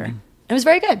that order. It was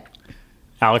very good.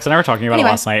 Alex and I were talking about it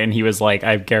last night, and he was like,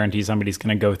 I guarantee somebody's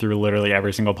going to go through literally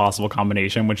every single possible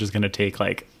combination, which is going to take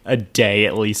like a day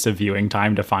at least of viewing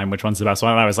time to find which one's the best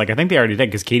one. And I was like, I think they already did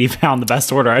because Katie found the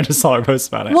best order. I just saw her post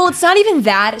about it. Well, it's not even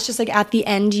that. It's just like at the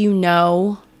end,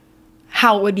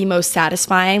 how it would be most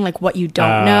satisfying, like what you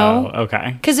don't know.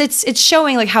 Okay. Because it's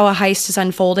showing like how a heist is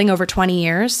unfolding over 20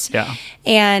 years. Yeah.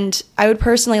 And I would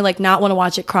personally like not want to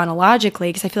watch it chronologically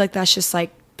because I feel like that's just like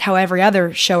how every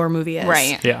other show or movie is.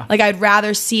 Right. Yeah. Like I'd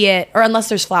rather see it, or unless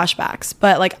there's flashbacks,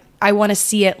 but like I want to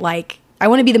see it like, I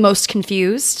want to be the most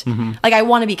confused. Like I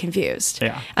want to be confused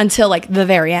until like the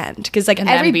very end. Because like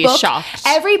every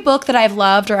book that I've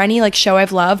loved or any like show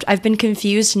I've loved, I've been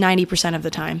confused 90% of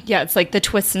the time. Yeah, it's like the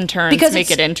twists and turns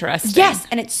make it interesting. Yes,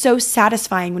 and it's so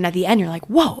satisfying when at the end you're like,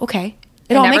 whoa, okay.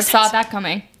 I never saw that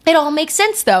coming. It all makes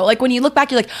sense though. Like when you look back,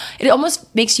 you're like, it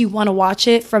almost makes you want to watch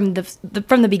it from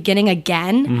the beginning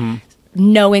again,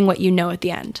 knowing what you know at the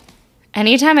end.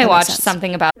 Anytime I watch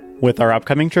something about With our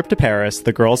upcoming trip to Paris,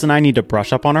 the girls and I need to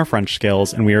brush up on our French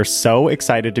skills, and we are so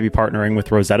excited to be partnering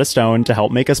with Rosetta Stone to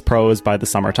help make us pros by the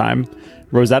summertime.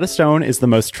 Rosetta Stone is the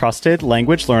most trusted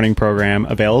language learning program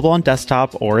available on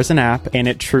desktop or as an app, and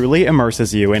it truly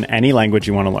immerses you in any language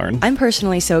you want to learn. I'm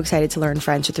personally so excited to learn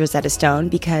French with Rosetta Stone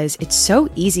because it's so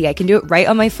easy. I can do it right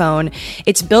on my phone.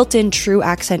 Its built-in true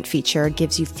accent feature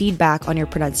gives you feedback on your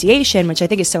pronunciation, which I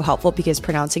think is so helpful because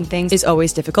pronouncing things is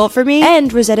always difficult for me.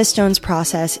 And Rosetta Stone's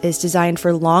process is designed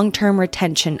for long-term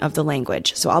retention of the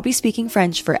language. So I'll be speaking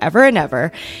French forever and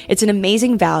ever. It's an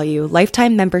amazing value.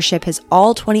 Lifetime membership has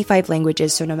all 25 languages,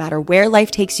 so no matter where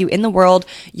life takes you in the world,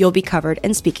 you'll be covered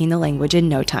and speaking the language in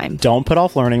no time. Don't put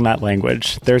off learning that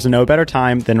language. There's no better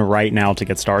time than right now to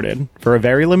get started. For a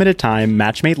very limited time,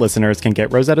 Matchmade listeners can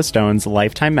get Rosetta Stone's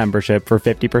lifetime membership for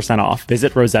 50% off.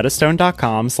 Visit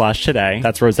rosettastone.com/today.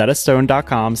 That's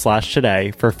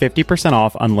rosettastone.com/today for 50%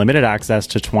 off unlimited access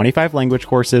to 25 language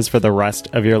courses for the rest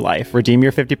of your life. Redeem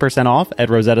your 50% off at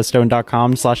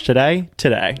rosettastone.com/today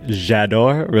today.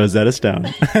 J'adore Rosetta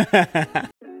Stone.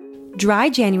 Dry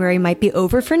January might be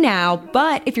over for now,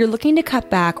 but if you're looking to cut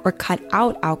back or cut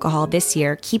out alcohol this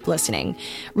year, keep listening.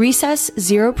 Recess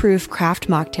Zero Proof Craft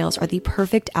Mocktails are the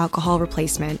perfect alcohol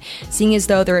replacement, seeing as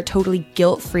though they're a totally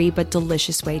guilt-free but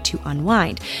delicious way to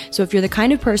unwind. So if you're the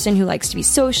kind of person who likes to be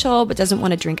social but doesn't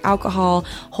want to drink alcohol,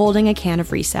 holding a can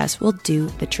of Recess will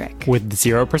do the trick. With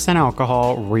 0%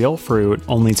 alcohol, real fruit,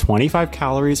 only 25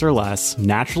 calories or less,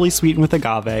 naturally sweetened with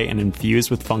agave, and infused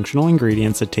with functional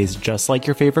ingredients that taste just like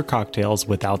your favorite cocktails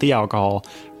without the alcohol,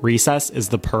 Recess is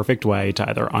the perfect way to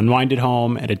either unwind at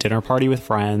home, at a dinner party with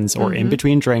friends, or in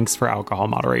between drinks for alcohol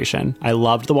moderation. I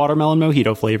loved the watermelon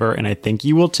mojito flavor, and I think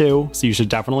you will too, so you should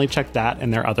definitely check that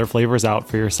and their other flavors out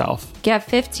for yourself. Get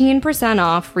 15%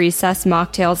 off Recess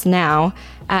mocktails now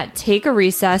at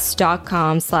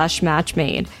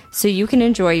takearecess.com/matchmade so you can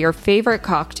enjoy your favorite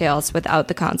cocktails without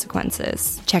the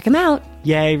consequences. Check them out.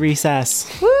 Yay,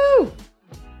 Recess. Woo!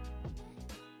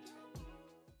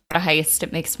 A heist,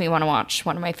 it makes me want to watch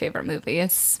one of my favorite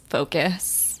movies,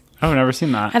 Focus. Oh, I've never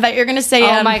seen that. I thought you were going to say...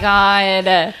 oh my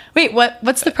God. Wait,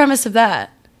 what's the premise of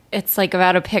that? It's like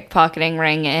about a pickpocketing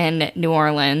ring in New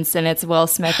Orleans, and it's Will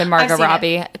Smith and Margot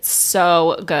Robbie. It's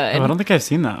so good. Oh, I don't think I've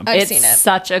seen that. I've seen it.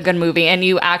 Such a good movie, and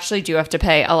you actually do have to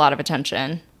pay a lot of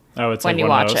attention it's when like you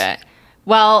watch it.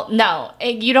 Well, no,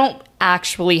 you don't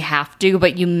actually have to,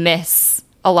 but you miss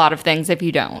a lot of things if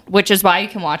you don't, which is why you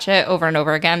can watch it over and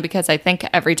over again, because I think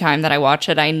every time that I watch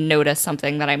it, I notice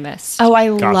something that I missed. Oh, I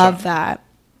love that.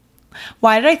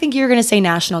 Why did I think you were going to say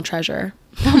National Treasure?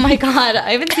 Oh my God,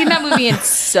 I haven't seen that movie in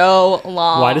so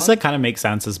long. Why does that kind of make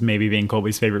sense as maybe being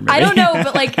Colby's favorite movie? I don't know,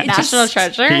 but like... National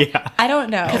Treasure? Yeah. I don't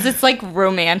know. Because it's like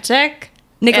romantic.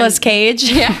 Nicolas Cage?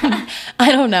 Yeah.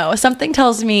 I don't know. Something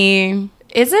tells me...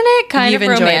 Isn't it kind You've of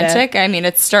enjoyed romantic? I mean,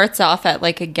 it starts off at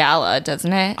like a gala,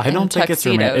 doesn't it? I don't think it's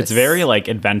romantic. It's very like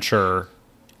adventure.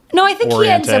 No, I think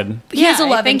oriented. he has a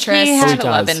love interest. He had he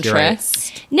a love does, you're right.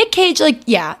 interest. Nick Cage, like,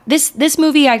 yeah, this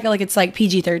movie, I feel like it's like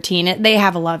PG-13. They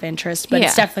have a love interest, but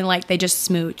it's definitely like they just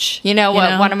smooch. You know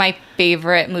what? One of my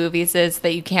favorite movies is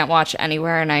that you can't watch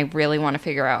anywhere, and I really want to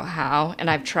figure out how. And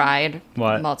I've tried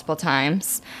multiple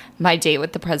times. My Date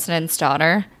with the President's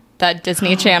Daughter. That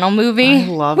Disney Channel movie. I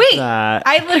love that.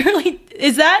 I literally...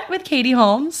 Is that with Katie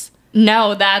Holmes?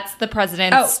 No, that's the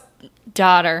president's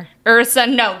daughter. Or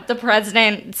son, no, the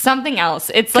president, something else.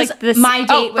 It's like 'Cause this. My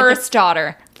Date with first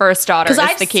daughter. First daughter 'Cause is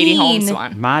I've the Katie Holmes seen-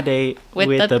 one. My Date With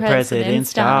with, the the president's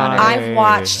president's daughter. daughter. I've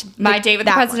watched My Date with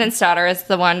the that one. President's Daughter is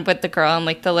the one with the girl and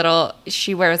like the little.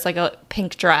 She wears like a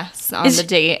pink dress on Is the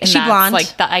date, and she that's blonde?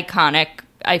 like the iconic.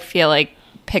 I feel like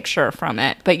picture from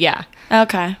it. But yeah,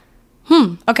 Okay.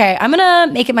 Okay, I'm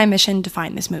gonna make it my mission to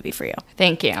find this movie for you.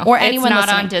 thank you. Or anyone it's not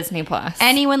listening. on Disney Plus.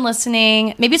 Anyone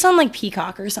listening, maybe it's on like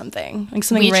Peacock or something, like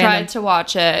something We random. tried to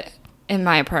watch it in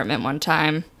my apartment one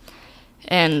time,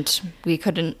 and we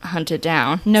couldn't hunt it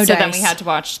down. No so then dice. we had to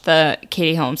watch the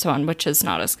Katie Holmes one, which is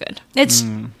not as good. It's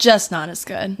just not as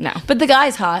good. No. But the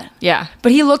guy's hot. Yeah,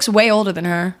 But he looks way older than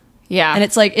her. yeah. And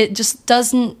it's like it just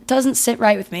doesn't sit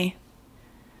right with me.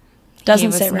 he Doesn't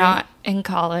was sit right. not in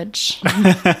college.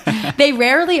 They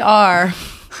rarely are.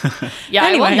 Yeah, I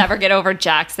Anyway. will never get over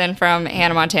Jackson from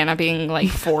Hannah Montana being like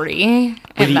 40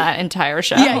 in he- that entire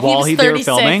show. Yeah, While he was they were 36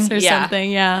 filming? or Yeah.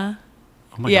 something. Yeah.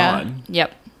 Oh my Yeah. god.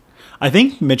 Yep. I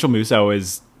think Mitchell Musso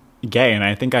is gay, and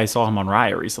I think I saw him on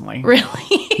Raya recently. Really?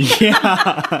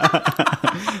 Yeah.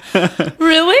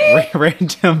 Really?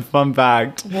 Random fun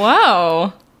fact.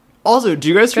 Whoa. Also, do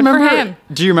you guys Good for remember? him.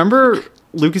 Do you remember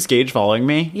Lucas Gage following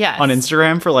me? Yes. On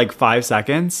Instagram for like 5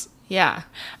 seconds. Yeah.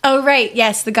 Oh right,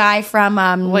 yes, the guy from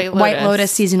White White Lotus.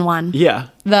 Lotus season 1. Yeah.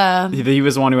 The He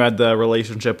was the one who had the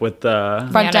relationship with the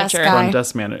front desk Manager. guy. front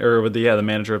desk manager, or with the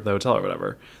manager of the hotel or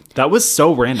whatever. That was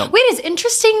so random. Wait, it's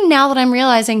interesting now that I'm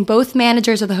realizing both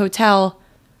managers of the hotel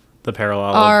The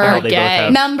parallel Are of how they gay. both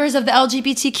have. members of the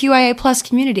LGBTQIA plus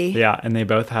community. Yeah, and they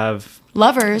both have.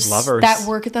 Lovers Lovers. that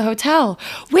work at the hotel.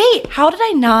 Wait, how did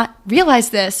I not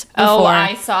realize this before? Oh,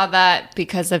 I saw that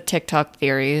because of TikTok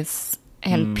theories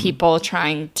and people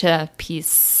trying to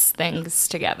piece things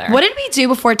together. What did we do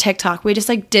before TikTok? We just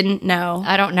like didn't know.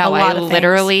 I don't know. a lot I of things.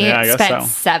 literally Yeah, I guess spent so.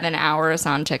 7 hours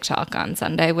on TikTok on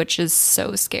Sunday, which is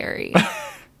so scary.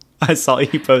 I saw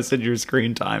you posted your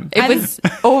screen time. It was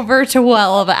over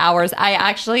 12 hours. I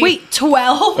actually Wait,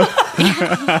 12?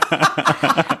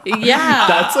 yeah.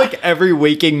 That's like every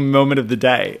waking moment of the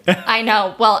day. I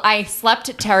know. Well, I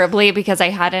slept terribly because I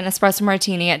had an espresso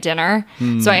martini at dinner.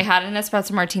 So I had an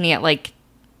espresso martini at like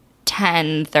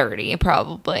 10:30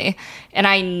 probably. And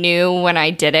I knew when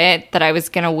I did it that I was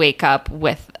going to wake up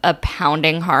with a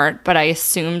pounding heart, but I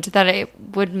assumed that it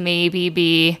would maybe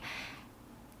be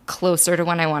closer to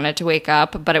when I wanted to wake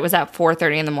up, but it was at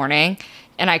 4:30 in the morning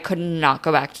and I could not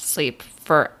go back to sleep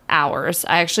for hours.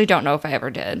 I actually don't know if I ever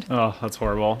did. Oh, that's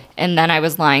horrible. And then I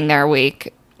was lying there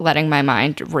awake, letting my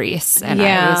mind race. And I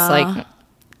Yeah. was like,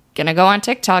 gonna go on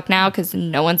TikTok now because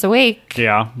no one's awake.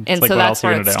 Yeah. It's And like, so what that's else are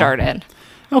where you it gonna do? started.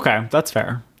 Okay, that's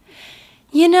fair.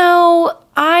 You know,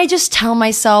 I just tell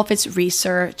myself it's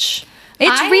research.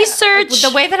 It's research.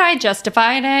 The way that I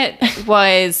justified it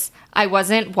was I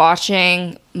wasn't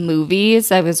watching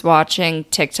movies. I was watching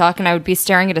TikTok and I would be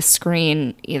staring at a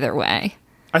screen either way.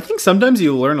 I think sometimes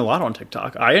you learn a lot on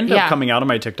TikTok. I end Yeah. up coming out of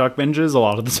my TikTok binges a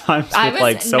lot of the times with I was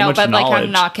like so no, much but knowledge. like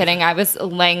I'm not kidding. I was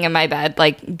laying in my bed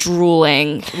like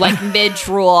drooling, like mid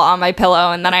drool on my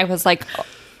pillow, and then I was like,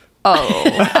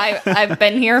 I've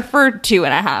been here for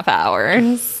 2.5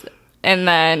 hours, and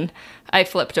then I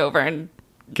flipped over and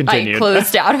Continued. I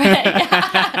closed out of it.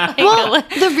 Yeah. Well,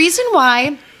 the reason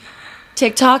why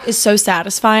TikTok is so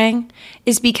satisfying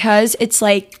is because it's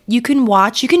like you can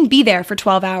be there for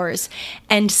 12 hours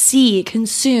and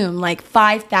consume like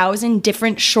 5,000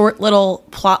 different short little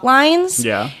plot lines.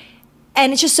 Yeah.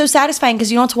 And it's just so satisfying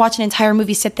because you don't have to watch an entire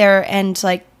movie, sit there and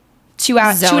like 2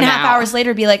 hours, Zone 2.5 out. hours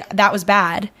later be like, that was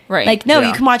bad. Right. Like, no, Yeah.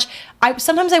 you can watch.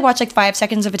 Sometimes I watch like 5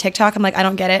 seconds of a TikTok. I'm like, I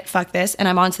don't get it. Fuck this. And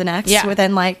I'm on to the next. Yeah.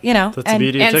 Within like, you know. That's the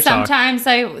beauty of And TikTok. sometimes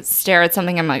I stare at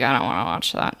something. I'm like, I don't want to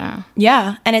watch that now.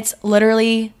 Yeah. And it's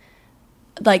literally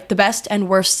like the best and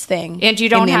worst thing. And you in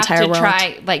don't the have entire to world.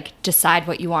 try like decide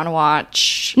what you want to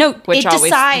watch. No, it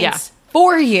decides yeah.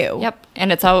 for you. Yep.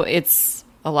 And it's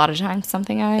a lot of times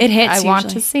something It hits. I want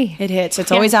usually. to see. It hits. It's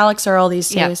Yeah. always Alex Earl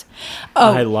these Yeah. days.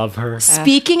 Oh, I love her.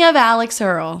 speaking of Alex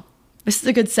Earl, this is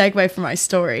a good segue for my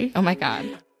story. Oh my God.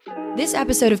 This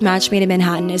episode of Match Made in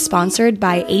Manhattan is sponsored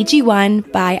by AG1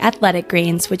 by Athletic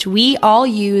Greens, which we all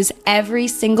use every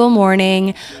single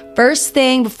morning. First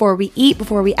thing before we eat,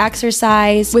 before we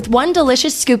exercise. With one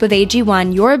delicious scoop of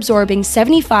AG1, you're absorbing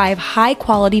 75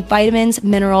 high-quality vitamins,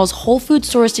 minerals, whole food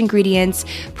sourced ingredients,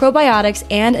 probiotics,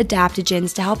 and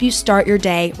adaptogens to help you start your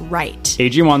day right.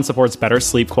 AG1 supports better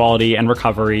sleep quality and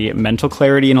recovery, mental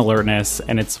clarity and alertness,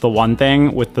 and it's the one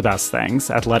thing with the best things.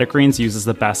 Athletic Greens uses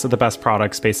the best of the best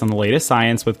products based on the latest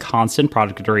science with constant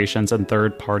product iterations and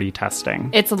third-party testing.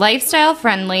 It's lifestyle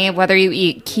friendly, whether you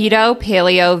eat keto,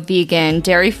 paleo, vegan,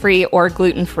 dairy-free, dairy-free or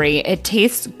gluten-free. It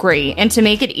tastes great. And to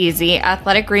make it easy,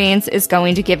 Athletic Greens is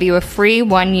going to give you a free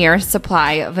 1-year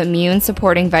supply of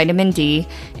immune-supporting vitamin D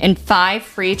and 5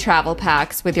 free travel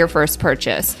packs with your first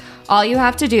purchase. All you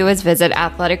have to do is visit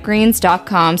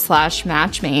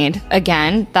athleticgreens.com/matchmade.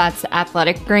 Again, that's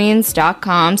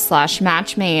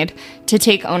athleticgreens.com/matchmade to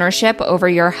take ownership over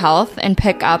your health and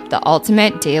pick up the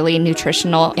ultimate daily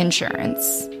nutritional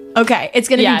insurance. Okay, it's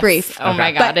going to be brief. Oh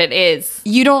my God, it is.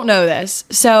 You don't know this.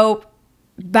 So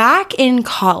back in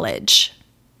college,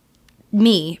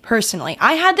 me personally,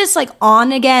 I had this like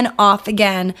on again, off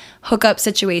again hookup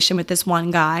situation with this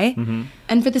one guy. Mm-hmm.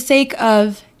 And for the sake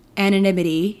of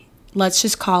anonymity, let's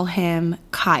just call him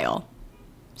Kyle.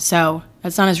 So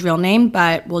that's not his real name,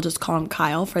 but we'll just call him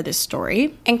Kyle for this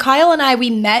story. And Kyle and I, we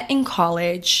met in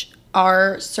college.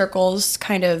 Our circles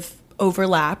kind of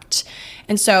overlapped.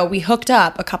 And so we hooked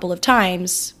up a couple of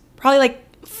times, probably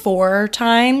like 4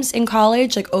 times in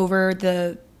college, like over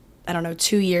the,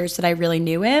 2 years that I really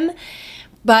knew him.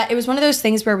 But it was one of those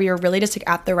things where we were really just like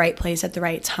at the right place at the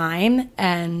right time.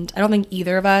 And I don't think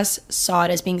either of us saw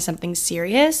it as being something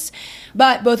serious.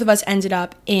 But both of us ended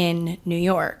up in New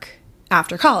York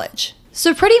after college.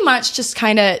 So pretty much just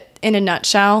kind of in a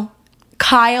nutshell,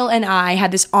 Kyle and I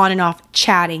had this on and off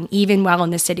chatting even while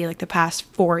in the city like the past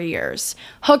 4 years.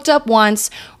 Hooked up once,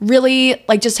 really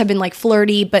like just have been like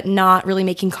flirty but not really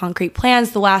making concrete plans.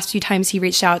 The last few times he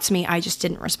reached out to me, I just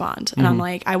didn't respond. And I'm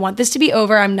like, I want this to be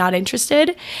over. I'm not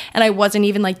interested. And I wasn't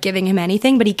even like giving him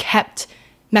anything, but he kept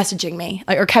messaging me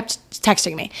or kept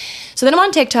texting me. So then I'm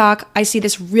on TikTok. I see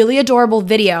this really adorable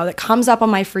video that comes up on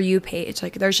my For You page.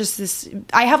 Like there's just this,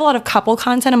 I have a lot of couple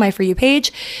content on my For You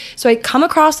page. So I come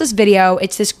across this video.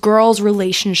 It's this girl's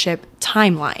relationship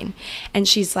timeline. And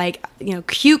she's like,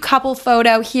 cute couple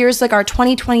photo. Here's like our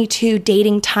 2022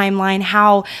 dating timeline,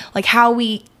 how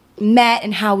we met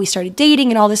and how we started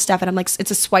dating and all this stuff. And I'm like, it's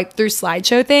a swipe through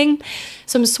slideshow thing.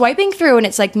 So I'm swiping through and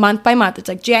it's like month by month. It's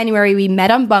like January, we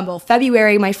met on Bumble.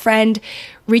 February, my friend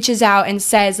reaches out and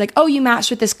says like, oh, you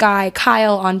matched with this guy,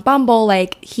 Kyle, on Bumble.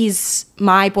 Like he's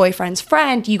my boyfriend's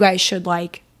friend. You guys should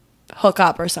like hook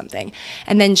up or something.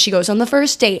 And then she goes on the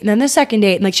first date and then the second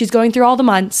date and like she's going through all the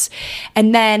months.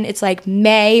 And then it's like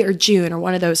May or June or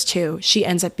one of those two, she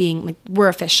ends up being like, we're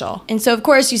official. And so of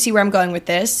course you see where I'm going with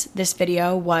this. This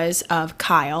video was of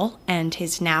Kyle and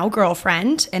his now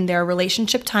girlfriend and their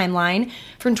relationship timeline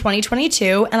from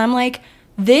 2022. And I'm like,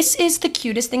 this is the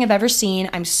cutest thing I've ever seen.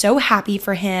 I'm so happy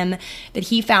for him that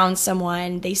he found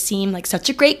someone. They seem like such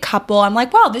a great couple. I'm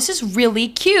like, wow, this is really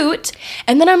cute.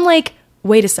 And then I'm like,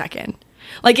 wait a second.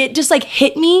 Like it just like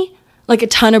hit me like a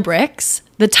ton of bricks,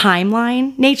 the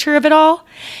timeline nature of it all.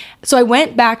 So I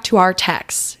went back to our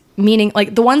texts, meaning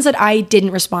like the ones that I didn't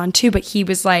respond to, but he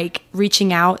was like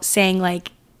reaching out saying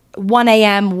like 1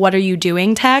 a.m. what are you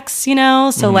doing texts,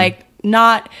 So like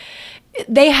not,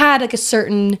 they had like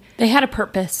they had a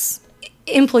purpose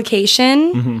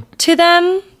implication to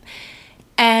them.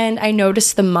 And I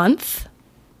noticed the month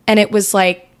and it was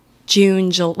like June,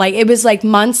 July, like it was like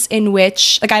months in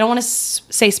which, like I don't want to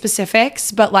say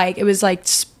specifics, but like it was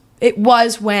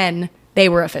when they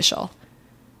were official.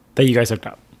 That you guys hooked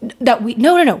up. That we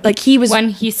no. Like he was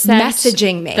when he sent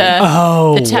messaging me.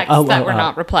 The texts that were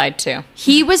not replied to.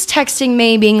 He was texting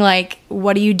me being like,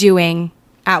 what are you doing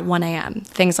at 1 a.m.?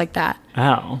 Things like that.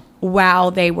 Oh.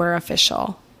 While they were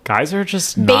official. Guys are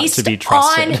just not to be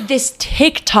trusted. Based on this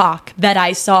TikTok that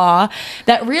I saw,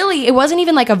 that really, it wasn't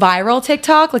even like a viral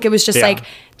TikTok. Like it was just like, it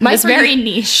was very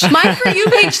niche. My For You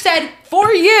page said,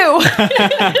 for you.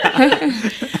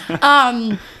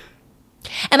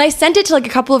 And I sent it to like a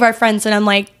couple of our friends and I'm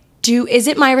like, is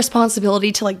it my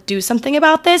responsibility to like do something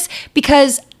about this?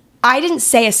 Because I didn't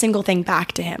say a single thing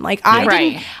back to him. Like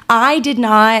I did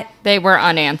not. They were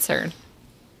unanswered.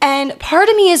 And part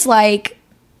of me is like,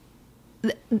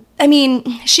 I mean,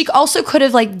 she also could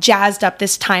have like jazzed up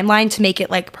this timeline to make it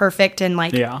like perfect in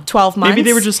like 12 months. Maybe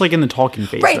they were just like in the talking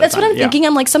phase. Right. That's what I'm thinking.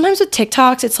 I'm like, sometimes with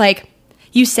TikToks, it's like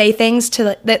you say things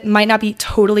that might not be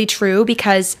totally true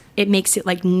because it makes it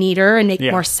like neater and make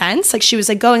more sense. Like she was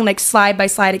like going like slide by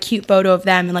slide, a cute photo of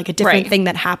them and like a different thing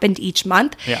that happened each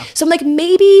month. Yeah. So I'm like,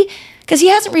 maybe because he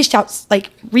hasn't reached out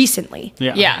like recently.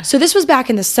 Yeah. So this was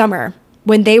back in the summer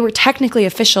when they were technically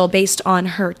official based on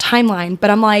her timeline.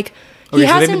 But I'm like, okay,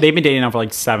 so they've been dating now for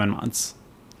like 7 months.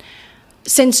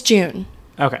 Since June.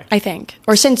 Okay. I think.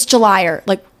 Or since July or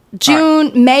like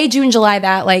June, May, June, July,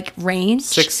 that like range.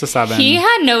 6 to 7. He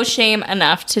had no shame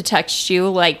enough to text you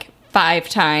like 5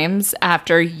 times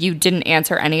after you didn't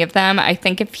answer any of them. I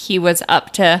think if he was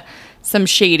up to some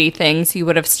shady things, he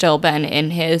would have still been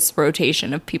in his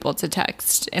rotation of people to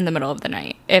text in the middle of the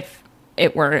night. If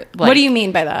it were like, What do you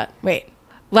mean by that? Wait.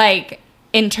 like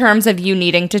in terms of you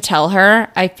needing to tell her,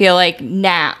 I feel like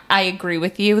now I agree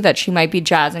with you that she might be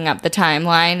jazzing up the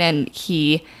timeline and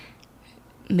he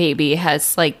maybe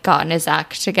has like gotten his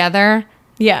act together.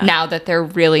 Yeah. Now that they're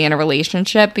really in a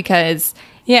relationship, because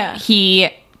Yeah. he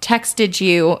texted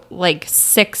you like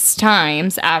 6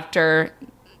 times after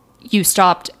you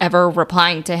stopped ever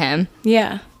replying to him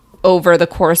Yeah. over the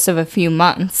course of a few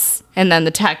months. And then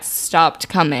the text stopped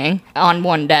coming on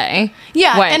one day.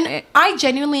 Yeah. When And I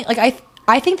genuinely, like,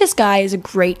 I think this guy is a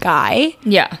great guy.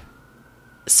 yeah.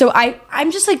 So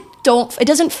I'm just like, it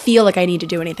doesn't feel like I need to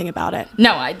do anything about it.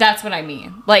 No, that's what I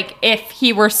mean. Like, if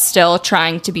he were still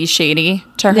trying to be shady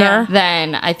to her, Yeah.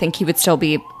 then I think he would still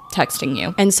be texting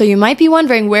you. And so you might be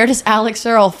wondering, where does Alex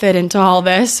Earl fit into all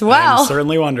this? Well, I'm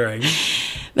certainly wondering.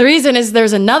 the reason is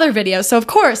there's another video. So, of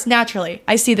course, naturally,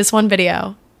 I see this one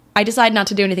video. I decide not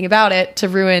to do anything about it to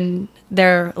ruin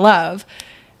their love.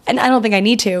 And I don't think I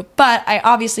need to, but I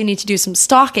obviously need to do some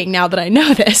stalking now that I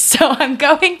know this. So I'm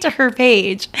going to her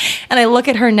page and I look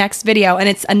at her next video, and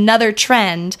it's another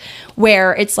trend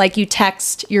where it's like you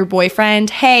text your boyfriend,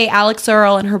 hey, Alex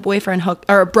Earl and her boyfriend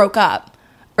broke up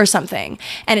or something.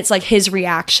 And it's like his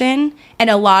reaction. And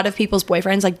a lot of people's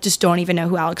boyfriends like just don't even know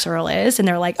who Alex Earl is. And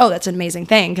they're like, oh, that's an amazing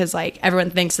thing. Cause like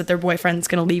everyone thinks that their boyfriend's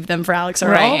going to leave them for Alex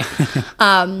Earl.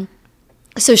 Right.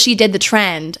 So she did the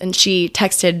trend and she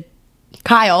texted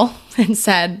Kyle and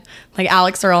said like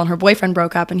Alex Earl and her boyfriend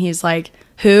broke up, and he's like,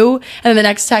 who? And then the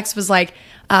next text was like,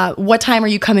 what time are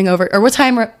you coming over, or what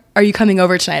time are you coming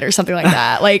over tonight, or something like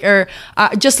that. Like, or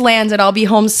just landed, I'll be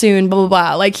home soon, blah blah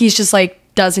blah. Like he's just like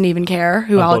doesn't even care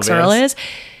who Alex Earl is,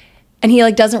 and he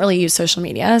like doesn't really use social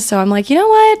media. So I'm like, you know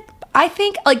what, I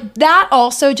think like that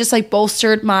also just like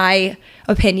bolstered my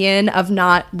opinion of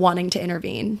not wanting to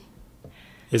intervene.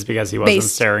 Is because he wasn't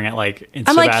staring at like Insta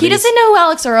I'm like, he baddies. doesn't know who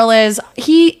Alex Earl is.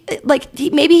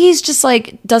 Maybe he's just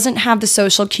like doesn't have the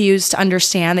social cues to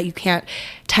understand that you can't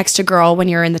text a girl when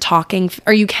you're in the talking,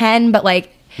 or you can, but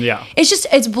like, Yeah.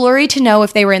 it's blurry to know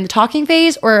if they were in the talking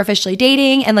phase or officially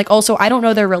dating. And like, also, I don't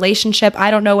know their relationship. I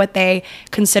don't know what they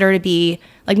consider to be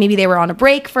like, maybe they were on a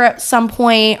break for some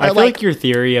point, or I feel like your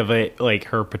theory of it, like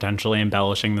her potentially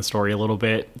embellishing the story a little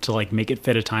bit to like make it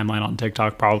fit a timeline on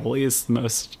TikTok probably is the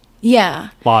most yeah.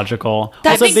 logical. I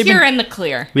Also, think if they've you're been- in the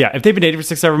clear. Yeah, if they've been dating for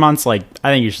 6-7 months, like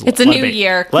I think you should. It's a let it new be.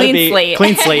 year, Let it clean be. slate.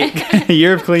 Clean slate. A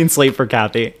year of clean slate for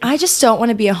Kathy. I just don't want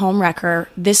to be a homewrecker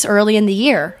this early in the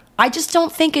year. I just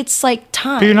don't think it's like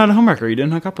time. But you're not a homewrecker. You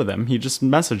didn't hook up with him. He just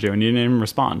messaged you and you didn't even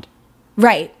respond.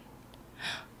 Right.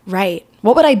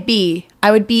 What would I be?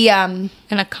 I would be An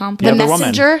the accomplice. other woman.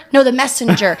 messenger. No, the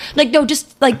messenger. Like, no,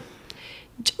 just like,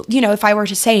 you know, if I were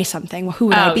to say something, who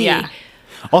would I Oh, be? yeah.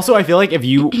 Also, I feel like if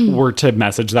you were to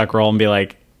message that girl and be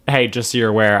like, hey, just so you're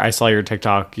aware, I saw your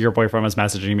TikTok. Your boyfriend was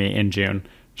messaging me in June.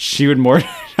 She would more,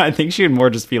 I think she would more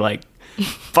just be like,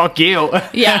 fuck you.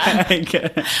 Yeah. Like,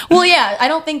 Well, yeah, I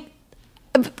don't think,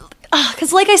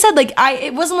 because like I said, like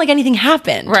it wasn't like anything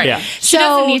happened. Right. Yeah. She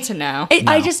doesn't need to know.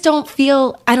 I just don't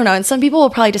feel, I don't know, and some people will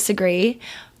probably disagree,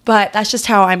 but that's just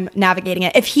how I'm navigating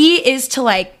it. If he is to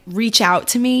like reach out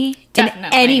to me Definitely.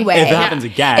 in any way, If it happens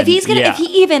again, if he's gonna, yeah. if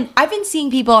he even, I've been seeing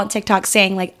people on TikTok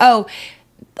saying like, oh,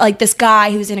 like this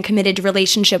guy who's in a committed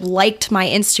relationship liked my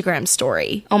Instagram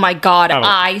story. Oh my God, Oh.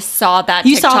 I saw that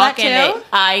You TikTok saw that and too?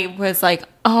 I was like,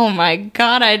 oh my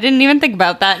God, I didn't even think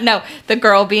about that. No, the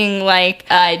girl being like,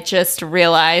 I just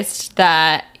realized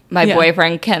that my Yeah.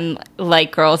 boyfriend can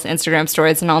like girls' Instagram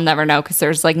stories and I'll never know because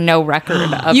there's like no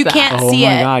record of You that. can't oh see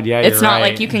my it. God, yeah, It's you're not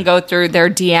right. like you can go through their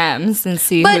DMs and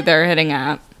see who But- they're hitting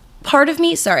at. Part of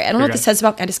me, sorry, I don't know what You're this good. says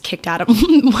about. I just kicked Adam. I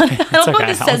don't know okay, what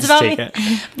this I'll says just about take me.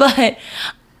 it. But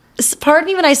part of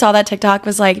me, when I saw that TikTok,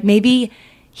 was like, maybe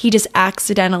he just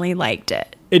accidentally liked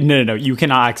it. No. You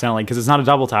cannot accidentally, because it's not a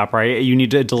double tap, right? You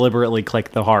need to deliberately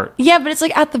click the heart. Yeah, but it's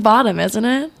like at the bottom, isn't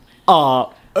it?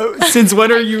 Since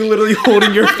when are you literally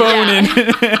holding your phone in?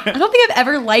 I don't think I've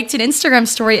ever liked an Instagram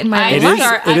story in my It life. is-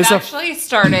 I've is a- actually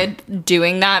started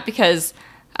doing that because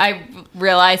I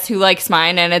realized who likes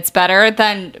mine and it's better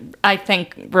than I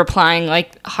think replying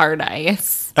like hard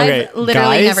eyes. Okay, I've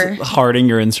literally guys, never- hearting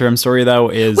your Instagram story though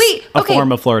is Wait, a okay,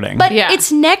 form of flirting. But Yeah.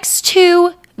 it's next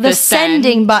to the The send.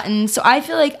 sending button, so I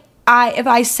feel like if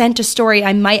I sent a story,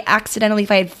 I might accidentally,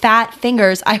 if I had fat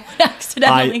fingers, I would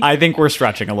accidentally. I think we're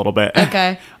stretching a little bit.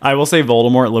 Okay. I will say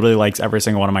Voldemort literally likes every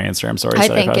single one of my Instagram stories. I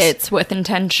that think post. it's with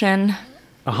intention.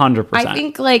 100%. I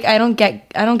think like I don't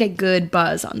get good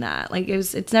buzz on that. Like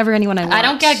it's never anyone I want. I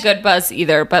don't get good buzz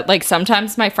either, but like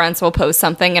sometimes my friends will post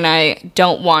something and I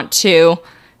don't want to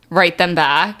write them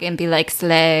back and be like,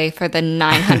 slay for the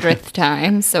 900th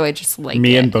time. So I just like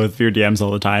Me it. and both of your DMs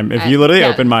all the time. If you literally yeah,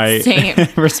 open my same.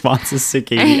 responses to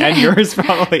Katie and yours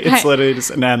probably, it's literally just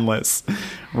an endless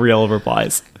reel of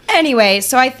replies. Anyway,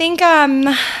 so I think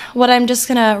what I'm just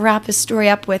gonna wrap this story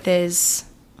up with is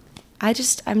I'm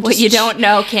just What you don't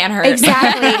know can't hurt.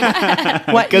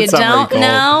 exactly what Good you summary, don't Cole.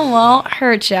 know won't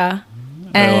hurt you. I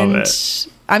And love it.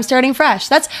 I'm starting fresh.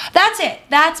 That's it.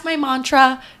 That's my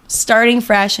mantra. Starting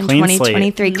fresh in Clean slate.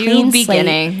 2023. New Clean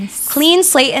beginnings. slate. Clean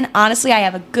slate. And honestly, I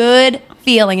have a good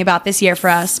feeling about this year for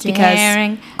us because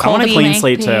Staring I want a Colby clean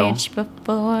slate, too. page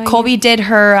before Colby did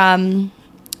her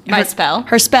my spell.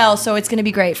 her spell, so it's gonna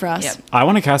be great for us. Yep. I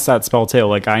want to cast that spell too.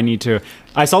 Like, I need to.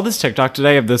 I saw this TikTok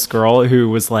today of this girl who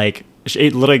was like,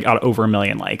 it literally got over 1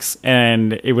 million likes.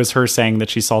 And it was her saying that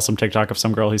she saw some TikTok of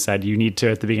some girl who said, you need to,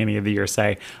 at the beginning of the year,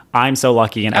 say, I'm so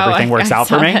lucky and everything works I out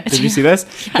for saw me. that. Did you see this?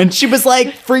 And she was like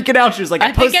freaking out. She was like,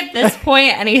 I think at this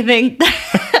point, anything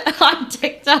on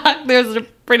TikTok, there's a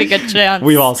pretty good chance.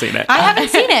 we've all seen it. I haven't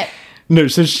seen it. No,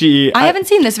 so she. I haven't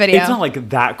seen this video. It's not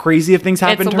like that crazy if things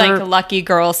happen It's to like her. lucky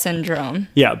girl syndrome.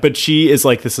 Yeah, but she is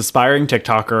like this aspiring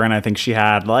TikToker, and I think she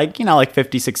had like, like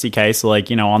 50, 60K, so like,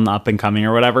 on the up and coming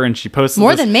or whatever, and she posted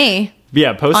More this- than me.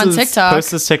 Yeah, posts on this, TikTok.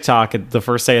 posts this TikTok at the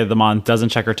first day of the month, doesn't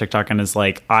check her TikTok, and is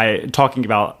like, talking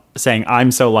about saying,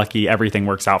 I'm so lucky, everything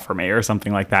works out for me, or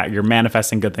something like that. You're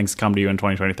manifesting good things to come to you in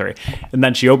 2023. And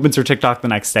then she opens her TikTok the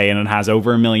next day, and it has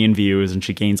over 1 million views, and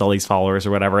she gains all these followers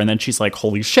or whatever. And then she's like,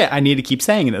 holy shit, I need to keep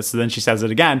saying this. So then she says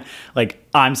it again, like,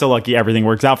 I'm so lucky, everything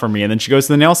works out for me. And then she goes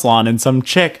to the nail salon, and some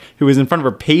chick who was in front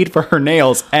of her paid for her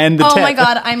nails and the Oh tip. my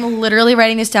god, I'm literally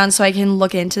writing this down so I can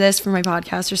look into this for my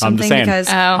podcast or I'm something just saying, because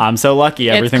I'm so lucky,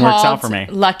 everything works out for me.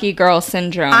 Lucky girl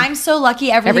syndrome. I'm so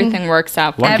lucky everything Everything works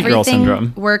out for Lucky me. girl everything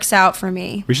syndrome. works out for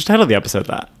me. We should title the episode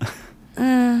that.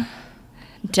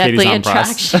 Deadly Katie's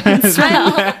unpressed. attraction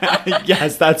spell.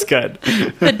 Yes, that's good.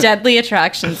 The deadly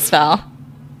attraction spell.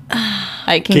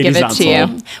 I can Katie's give it not to you.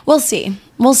 sold. We'll see.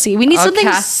 We'll see. We need I'll something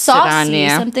cast it on saucy, you.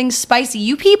 something spicy.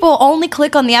 You people only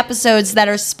click on the episodes that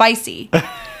are spicy.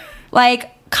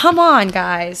 Like, come on,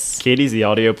 guys. Katie's the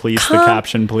audio, please. The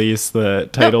caption, please. The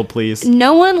title, please.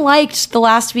 No one liked the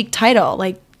last week title.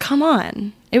 Like, come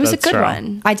on. It was That's a good true.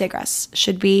 one. I digress.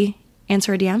 Should we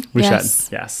answer a DM? We Yes.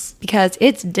 should. Yes. Because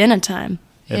it's dinner time.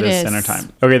 It is dinner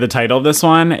time. Okay, the title of this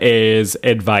one is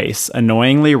Advice.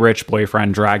 Annoyingly rich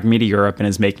boyfriend dragged me to Europe and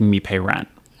is making me pay rent.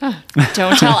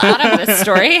 Don't tell Adam this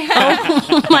story.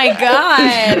 Oh my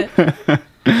God.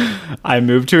 I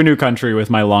moved to a new country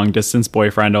with my long distance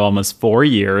boyfriend of almost 4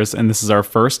 years, and this is our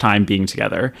first time being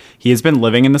together. He has been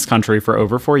living in this country for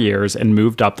over 4 years and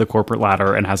moved up the corporate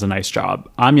ladder and has a nice job.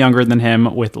 I'm younger than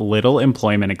him with little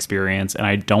employment experience, and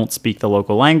I don't speak the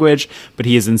local language, but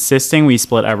he is insisting we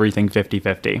split everything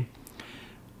 50-50.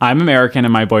 I'm American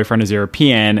and my boyfriend is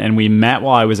European, and we met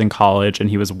while I was in college and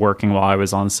he was working while I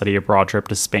was on a study abroad trip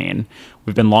to Spain.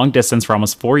 We've been long distance for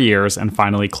almost 4 years and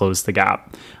finally closed the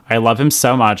gap. I love him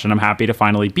so much and I'm happy to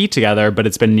finally be together, but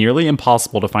it's been nearly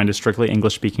impossible to find a strictly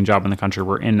English-speaking job in the country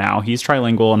we're in now. He's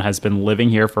trilingual and has been living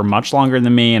here for much longer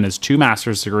than me and has 2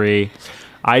 master's degree.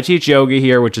 I teach yoga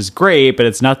here, which is great, but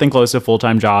it's nothing close to a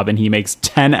full-time job, and he makes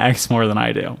 10x more than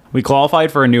I do. We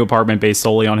qualified for a new apartment based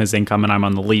solely on his income, and I'm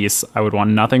on the lease. I would want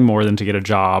nothing more than to get a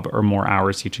job or more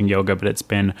hours teaching yoga, but it's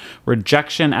been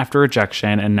rejection after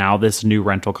rejection, and now this new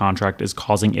rental contract is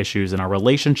causing issues in our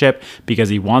relationship because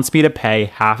he wants me to pay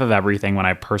half of everything when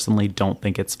I personally don't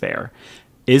think it's fair.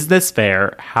 Is this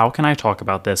fair? How can I talk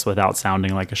about this without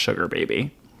sounding like a sugar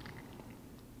baby?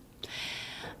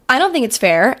 I don't think it's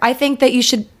fair. I think that you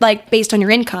should, like, based on your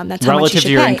income, that's how much you Relative should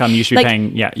to your pay. income, you should Like, be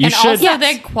paying, yeah, you And should. also,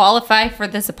 they qualify for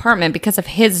this apartment because of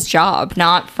his job,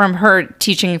 not from her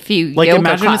teaching a few Like, yoga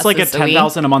imagine it's like a classes week.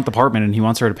 $10,000 a month apartment and he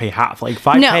wants her to pay half. Like,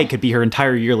 5K No. could be her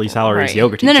entire yearly salary as Right.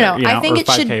 yoga teacher. No. You know, I think or it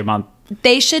 5K should. a month.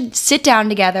 They should sit down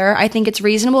together. I think it's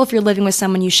reasonable if you're living with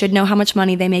someone, you should know how much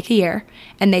money they make a year,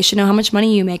 and they should know how much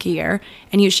money you make a year,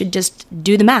 and you should just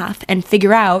do the math and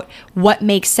figure out what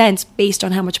makes sense based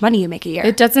on how much money you make a year.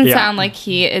 It doesn't Yeah. sound like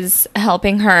he is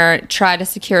helping her try to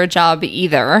secure a job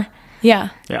either. yeah.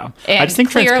 Yeah. And I just think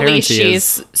clearly transparency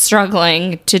she's is...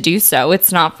 struggling to do so.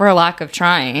 It's not for a lack of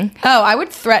trying. Oh, I would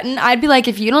threaten. I'd be like,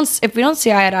 if we don't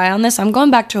see eye to eye on this, I'm going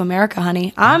back to America,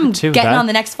 honey. I'm too, getting that- on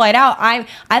the next flight out. I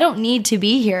don't need to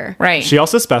be here. Right. She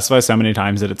also specifies so many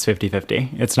times that it's 50-50.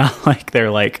 It's not like they're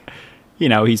like,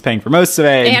 he's paying for most of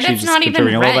it. and she's it's just not even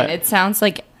contributing a little rent. bit. It sounds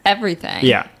like everything.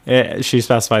 Yeah. She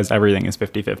specifies everything is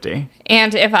 50-50.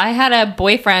 And if I had a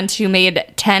boyfriend who made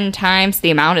 10 times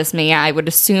the amount as me, I would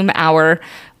assume our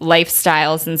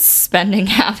lifestyles and spending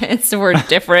habits were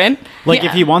different. Like,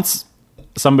 if he wants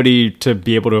somebody to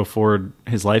be able to afford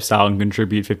his lifestyle and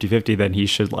contribute 50-50, then he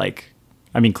should like,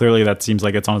 I mean, clearly that seems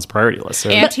like it's on his priority list. So.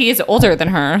 And he is older than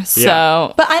her, so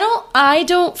Yeah. But I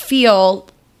don't feel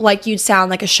like you'd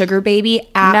sound like a sugar baby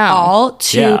at No. all.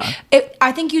 Yeah.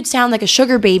 I think you'd sound like a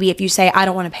sugar baby if you say, I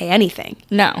don't want to pay anything.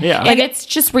 no. Yeah. And it's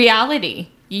just reality.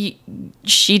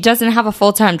 She doesn't have a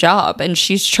full-time job, and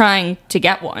she's trying to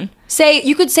get one.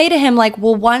 You could say to him, like,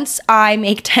 well, once I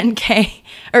make 10K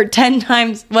or 10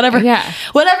 times whatever, Yeah.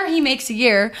 whatever he makes a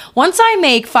year, once I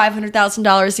make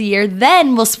 $500,000 a year,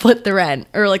 then we'll split the rent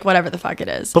or like whatever the fuck it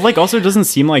is. But like, also, it doesn't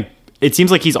seem like, it seems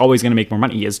like he's always going to make more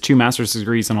money. He has 2 master's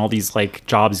degrees and all these like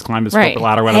jobs. He's climbed his Right. corporate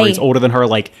ladder, whatever. Hey. He's older than her.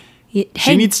 Like, you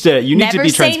need to be never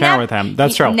say transparent with him.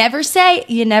 That's true.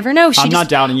 You never know. I'm not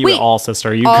doubting you Wait, at all,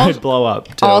 sister. You all- could blow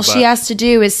up too. All but she has to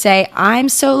do is say, I'm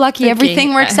so lucky.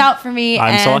 Everything works out for me.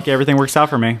 I'm so and- lucky everything works out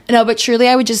for me. No, but truly,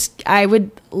 I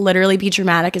would literally be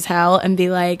dramatic as hell and be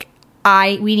like,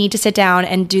 we need to sit down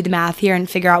and do the math here and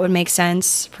figure out what makes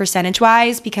sense percentage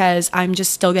wise, because I'm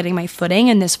just still getting my footing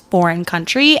in this foreign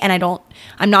country and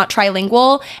I'm not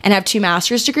trilingual and have 2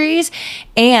 master's degrees.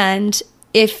 And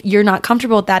if you're not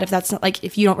comfortable with that, if that's not like,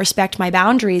 if you don't respect my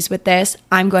boundaries with this,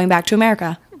 I'm going back to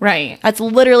America. Right. That's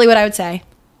literally what I would say.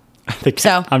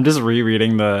 So- I'm just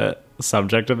rereading the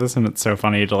subject of this, and it's so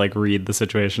funny to like read the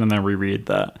situation and then reread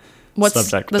the What's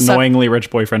subject. the sub- Annoyingly rich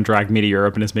boyfriend dragged me to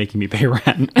Europe and is making me pay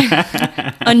rent.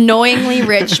 Annoyingly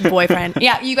rich boyfriend.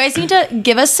 Yeah, you guys need to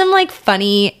give us some like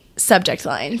funny subject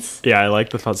lines. Yeah, I like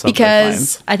the subject Because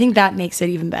lines. I think that makes it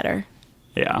even better.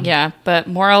 Yeah. Yeah, but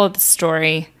moral of the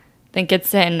story, I think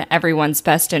it's in everyone's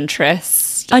best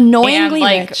interest. Annoyingly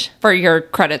and, rich. For your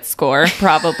credit score,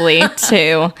 probably,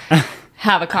 to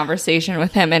have a conversation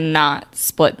with him and not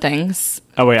split things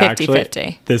Oh wait, 50-50.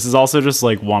 actually, this is also just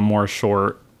like one more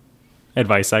short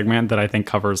advice segment that I think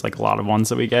covers like a lot of ones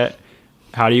that we get.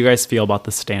 How do you guys feel about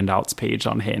the standouts page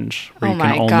on Hinge, where Oh you can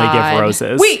my only God. give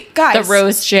roses? Wait, guys. The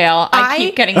rose jail. I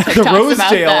keep getting TikToks the rose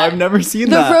about jail. that. I've never seen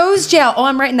The that. Rose Jail. Oh,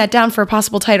 I'm writing that down for a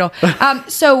possible title.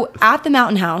 So at the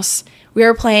Mountain House, we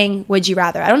were playing Would You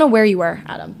Rather. I don't know where you were,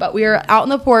 Adam, but we were out on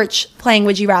the porch playing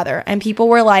Would You Rather, and people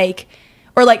were like,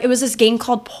 or like it was this game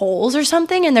called Polls or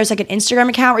something, and there's like an Instagram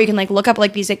account where you can like look up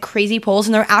like these like crazy polls,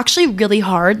 and they're actually really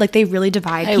hard. Like they really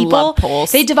divide I people. love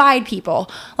polls. They divide people.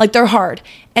 Like they're hard.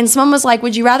 And someone was like,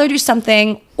 would you rather do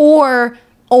something or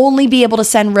only be able to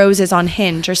send roses on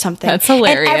Hinge or something? That's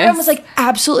hilarious. And everyone was like,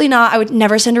 absolutely not. I would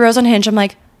never send a rose on Hinge. I'm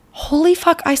like, holy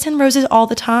fuck, I send roses all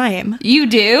the time. You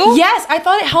do? Yes, I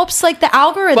thought it helps like the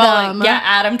algorithm. Well, yeah,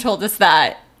 Adam told us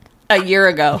that a year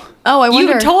ago. Oh, I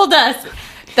wonder. You told us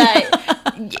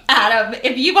that, Adam,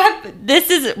 if you want, this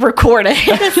is recorded.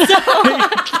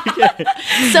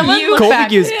 Someone you- look Colby back.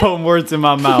 gives poem words in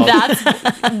my mouth. That's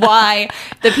why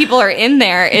the people are in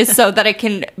there, is so that it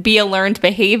can be a learned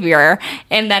behavior,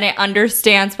 and then it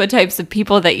understands what types of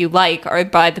people that you like are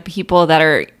by the people that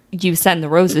are you send the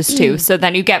roses to. So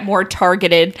then you get more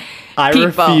targeted I people.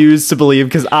 refuse to believe,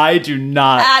 because I do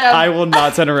not. Adam. I will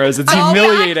not send a rose. It's Go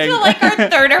humiliating. back to like our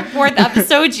 3rd or 4th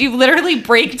episode, you literally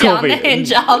break down Colby. the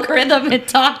Hinge algorithm and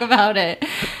talk about it.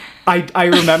 I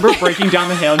remember breaking down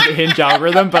the Hinge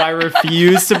algorithm, but I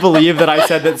refuse to believe that I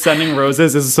said that sending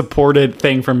roses is a supported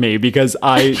thing for me, because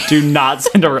I do not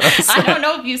send a rose. I don't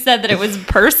know if you said that it was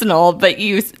personal, but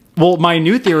you. Well, my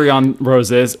new theory on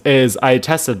roses is I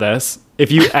tested this. If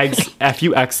you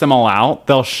X them all out,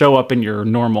 they'll show up in your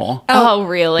normal. Oh,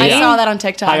 really? I saw that on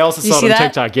TikTok. I also Did you saw it see on that?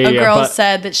 TikTok. Yeah, a yeah, girl but-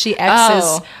 said that she X's.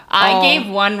 Oh, I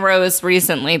gave one rose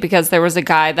recently because there was a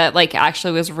guy that like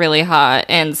actually was really hot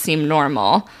and seemed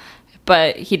normal,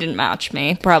 but he didn't match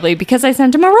me, probably because I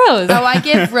sent him a rose. Oh, I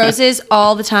give roses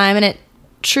all the time, and it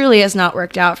truly has not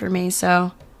worked out for me.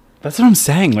 So, That's what I'm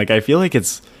saying. Like, I feel like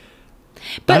it's.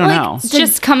 I don't know. It's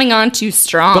just coming on too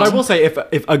strong. But I will say, if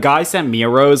a guy sent me a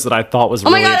rose that I thought was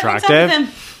oh my really god, I picked up with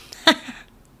attractive, him.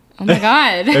 Oh my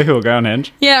god. who will go on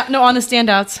Hinge? Yeah, no, on the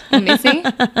standouts. Let me see.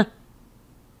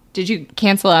 Did you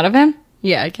cancel out of him?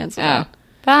 Yeah, I canceled Oh. out.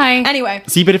 Bye. Anyway,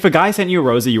 See, but if a guy sent you a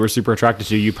rose that you were super attracted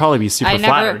to, you'd probably be super I never-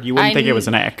 flattered. You wouldn't I think it n- was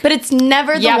an ick. but it's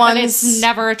never the yeah, ones. but it's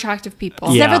never attractive people.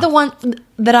 it's Yeah. never the one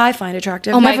that I find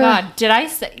attractive. Oh my Never- god! Did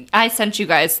I sent you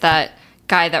guys that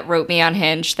guy that wrote me on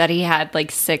Hinge that he had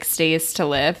like 6 days to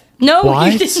live? No,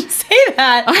 What? you didn't say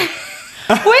that.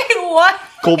 Wait, what?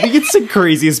 Colby gets the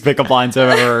craziest pickup lines I've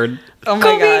ever heard. Oh my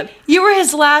Colby, you were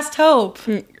his last hope.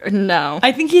 No.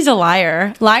 I think he's a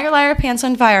liar. Liar, liar, pants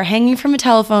on fire, hanging from a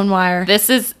telephone wire. This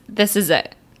is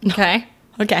it. Okay.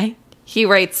 Okay. He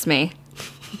writes me.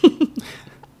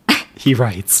 He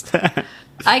writes.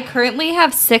 I currently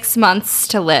have 6 months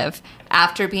to live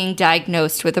after being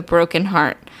diagnosed with a broken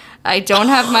heart. I don't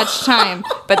have much time,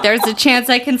 but there's a chance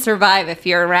I can survive if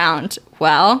you're around.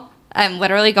 Well, I'm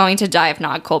literally going to die if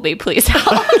not. Colby, please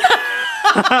help.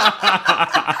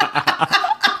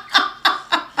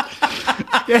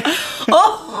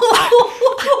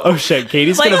 Oh shit,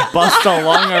 Katie's Like- gonna bust a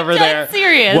lung over there. dead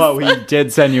serious. Whoa, he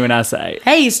did send you an essay.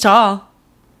 Hey, he's tall.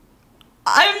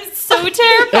 I'm so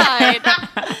terrified.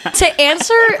 To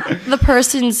answer the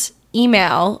person's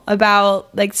email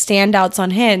about like standouts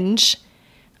on Hinge,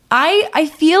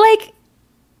 I feel like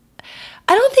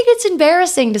I don't think it's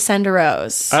embarrassing to send a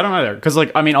rose. I don't either, because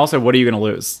like I mean, also, what are you gonna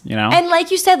lose? You know? And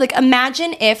like you said, like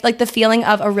imagine if like the feeling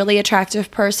of a really attractive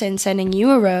person sending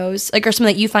you a rose, like or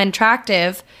something that you find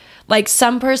attractive, like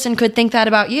some person could think that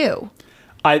about you.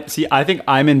 I see. I think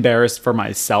I'm embarrassed for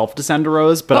myself to send a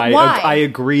rose, but why? I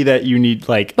agree that you need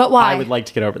like. But why? I would like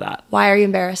to get over that Why are you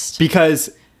embarrassed? because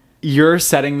you're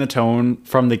setting the tone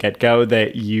from the get go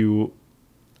that you.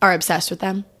 Are obsessed with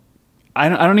them. I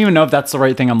don't even know if that's the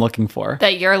right thing I'm looking for.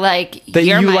 That you're like, That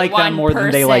you're you my like them one more than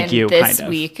they like person you, this kind of.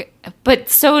 week. But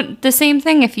so the same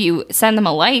thing if you send them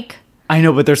a like. I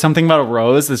know, but there's something about a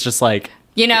rose that's just like.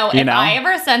 You know, You if know? I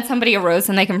ever sent somebody a rose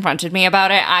and they confronted me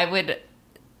about it, I would,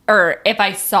 or if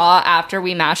I saw after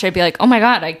we matched, I'd be like, oh my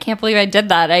God, I can't believe I did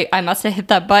that. I must have hit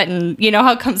that button. You know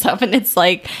how it comes up and it's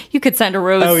like, you could send a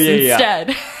rose Oh, yeah, yeah.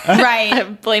 instead.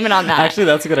 Right. Blame it on that. Actually,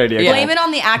 that's a good idea. Yeah. Blame it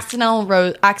on the accidental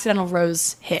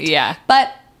rose hit. Yeah.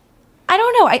 But I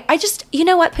don't know. I just, you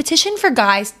know what? Petition for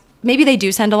guys. Maybe they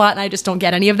do send a lot and I just don't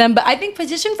get any of them. But I think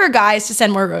petition for guys to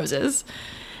send more roses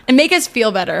and make us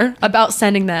feel better about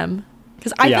sending them.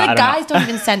 Because I Yeah, feel like I don't know. guys don't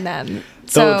even send them.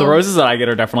 The roses that I get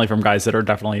are definitely from guys that are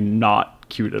definitely not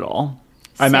cute at all.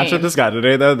 I matched with Same. this guy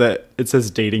today though that it says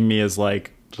dating me is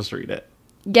like, just read it.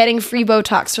 Getting free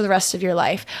Botox for the rest of your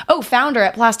life. Oh, founder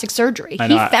at plastic surgery. I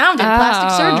He know. founded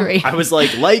plastic Oh. surgery. I was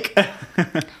like,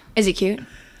 Is he cute?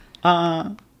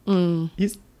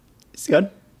 he's good.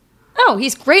 Oh,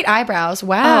 he's great eyebrows.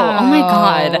 Wow. Oh my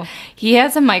God. He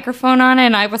has a microphone on it,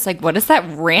 and I was like, what is that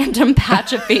random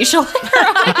patch of facial hair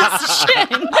on his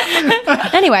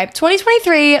chin? Anyway,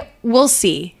 2023, we'll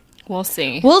see. We'll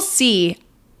see. We'll see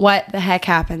what the heck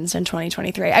happens in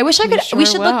 2023. I wish I could. sure We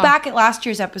should will. look back at last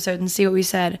year's episode and see what we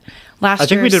said last I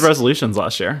think we did year's- resolutions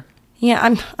last year, Yeah,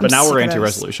 I'm but now sick we're of into those.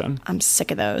 resolution. I'm sick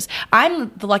of those.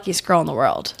 I'm the luckiest girl in the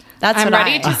world. That's I'm what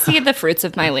ready I am. to see the fruits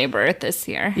of my labor this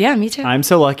year. Yeah, me too. I'm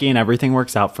so lucky and everything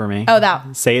works out for me. Oh,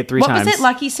 that. Say it three what times. was it?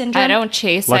 Lucky syndrome. I don't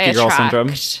chase, Lucky I girl attract.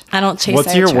 syndrome. I don't chase. What's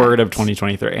I your attract. word of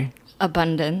 2023?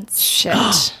 Abundance.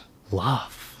 Shit.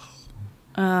 Love.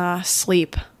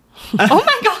 Sleep. Oh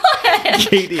my God.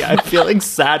 Katie, I'm feeling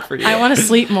sad for you. I want to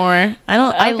sleep more. I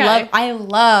don't. Okay. I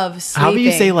love sleeping. How do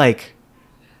you say like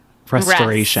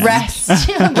restoration? rest?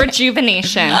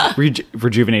 Rejuvenation.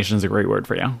 Rejuvenation is a great word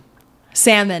for you.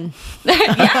 Salmon.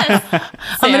 Yes.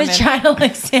 I'm gonna Salmon. try to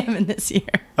like salmon this year.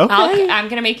 Okay. I'm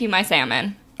going to make you my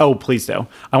salmon. Oh, please do.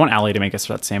 I want Allie to make us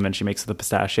that salmon she makes with the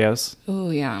pistachios.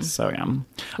 Ooh, yeah. So yum.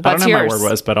 I What's don't know what yours? my word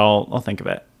was, but I'll think of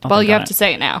it. Well, you have to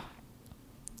say it now.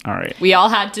 All right. We all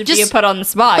had to be Just put on the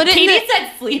spot. put it in Katie the-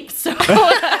 said sleep, so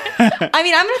I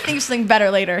mean, I'm gonna think of something better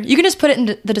later. You can just put it in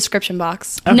the description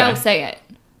box. no, say it.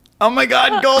 Oh my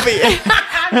God, Colby.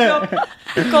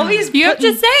 Colby's You have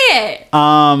to say it.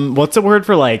 What's a word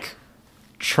for like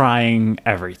trying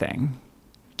everything?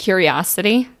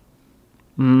 Curiosity.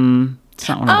 It's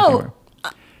not what I'm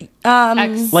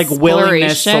looking for. Like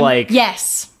willingness to Exploration. like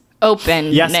yes.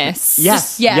 Openness. yes.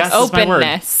 Yes. Yes is my word.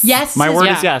 Openness. Yes. My word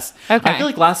Yeah. is yes. Okay. I feel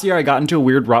like last year I got into a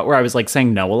weird rut where I was like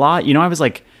saying no a lot. You know, I was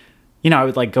like, I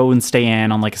would like go and stay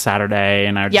in on like a Saturday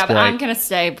and I would Yeah, just but be like, I'm going to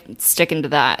stay sticking to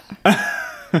that.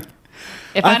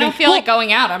 If I don't feel like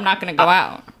going out, I'm not going to go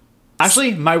out.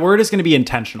 actually, my word is going to be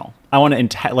intentional. I want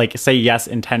to like say yes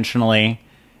intentionally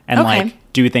and Okay. like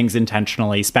do things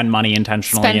intentionally, spend money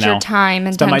intentionally. Spend you know? your time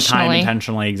Spend my time intentionally.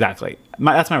 intentionally. Exactly.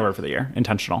 That's my word for the year.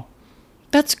 Intentional.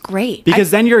 That's great.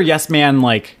 Because then you're a yes man,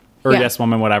 like, or Yeah. yes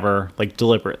woman, whatever, like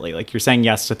deliberately. Like you're saying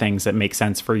yes to things that make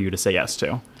sense for you to say yes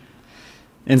to.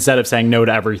 Instead of saying no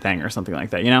to everything or something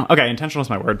like that, you know? Okay, intentional is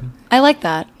my word. I like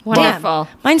that. Wonderful.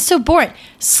 Damn, mine's so boring.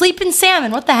 Sleep and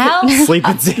salmon. What the hell? Sleep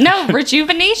and see. No,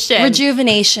 rejuvenation.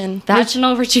 Rejuvenation.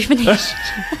 Vaginal rejuvenation.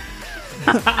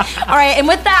 All right, and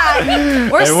with that, we're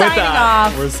And with signing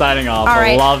that, off. We're signing off. All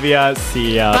right. Love ya.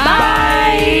 See ya.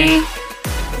 Bye.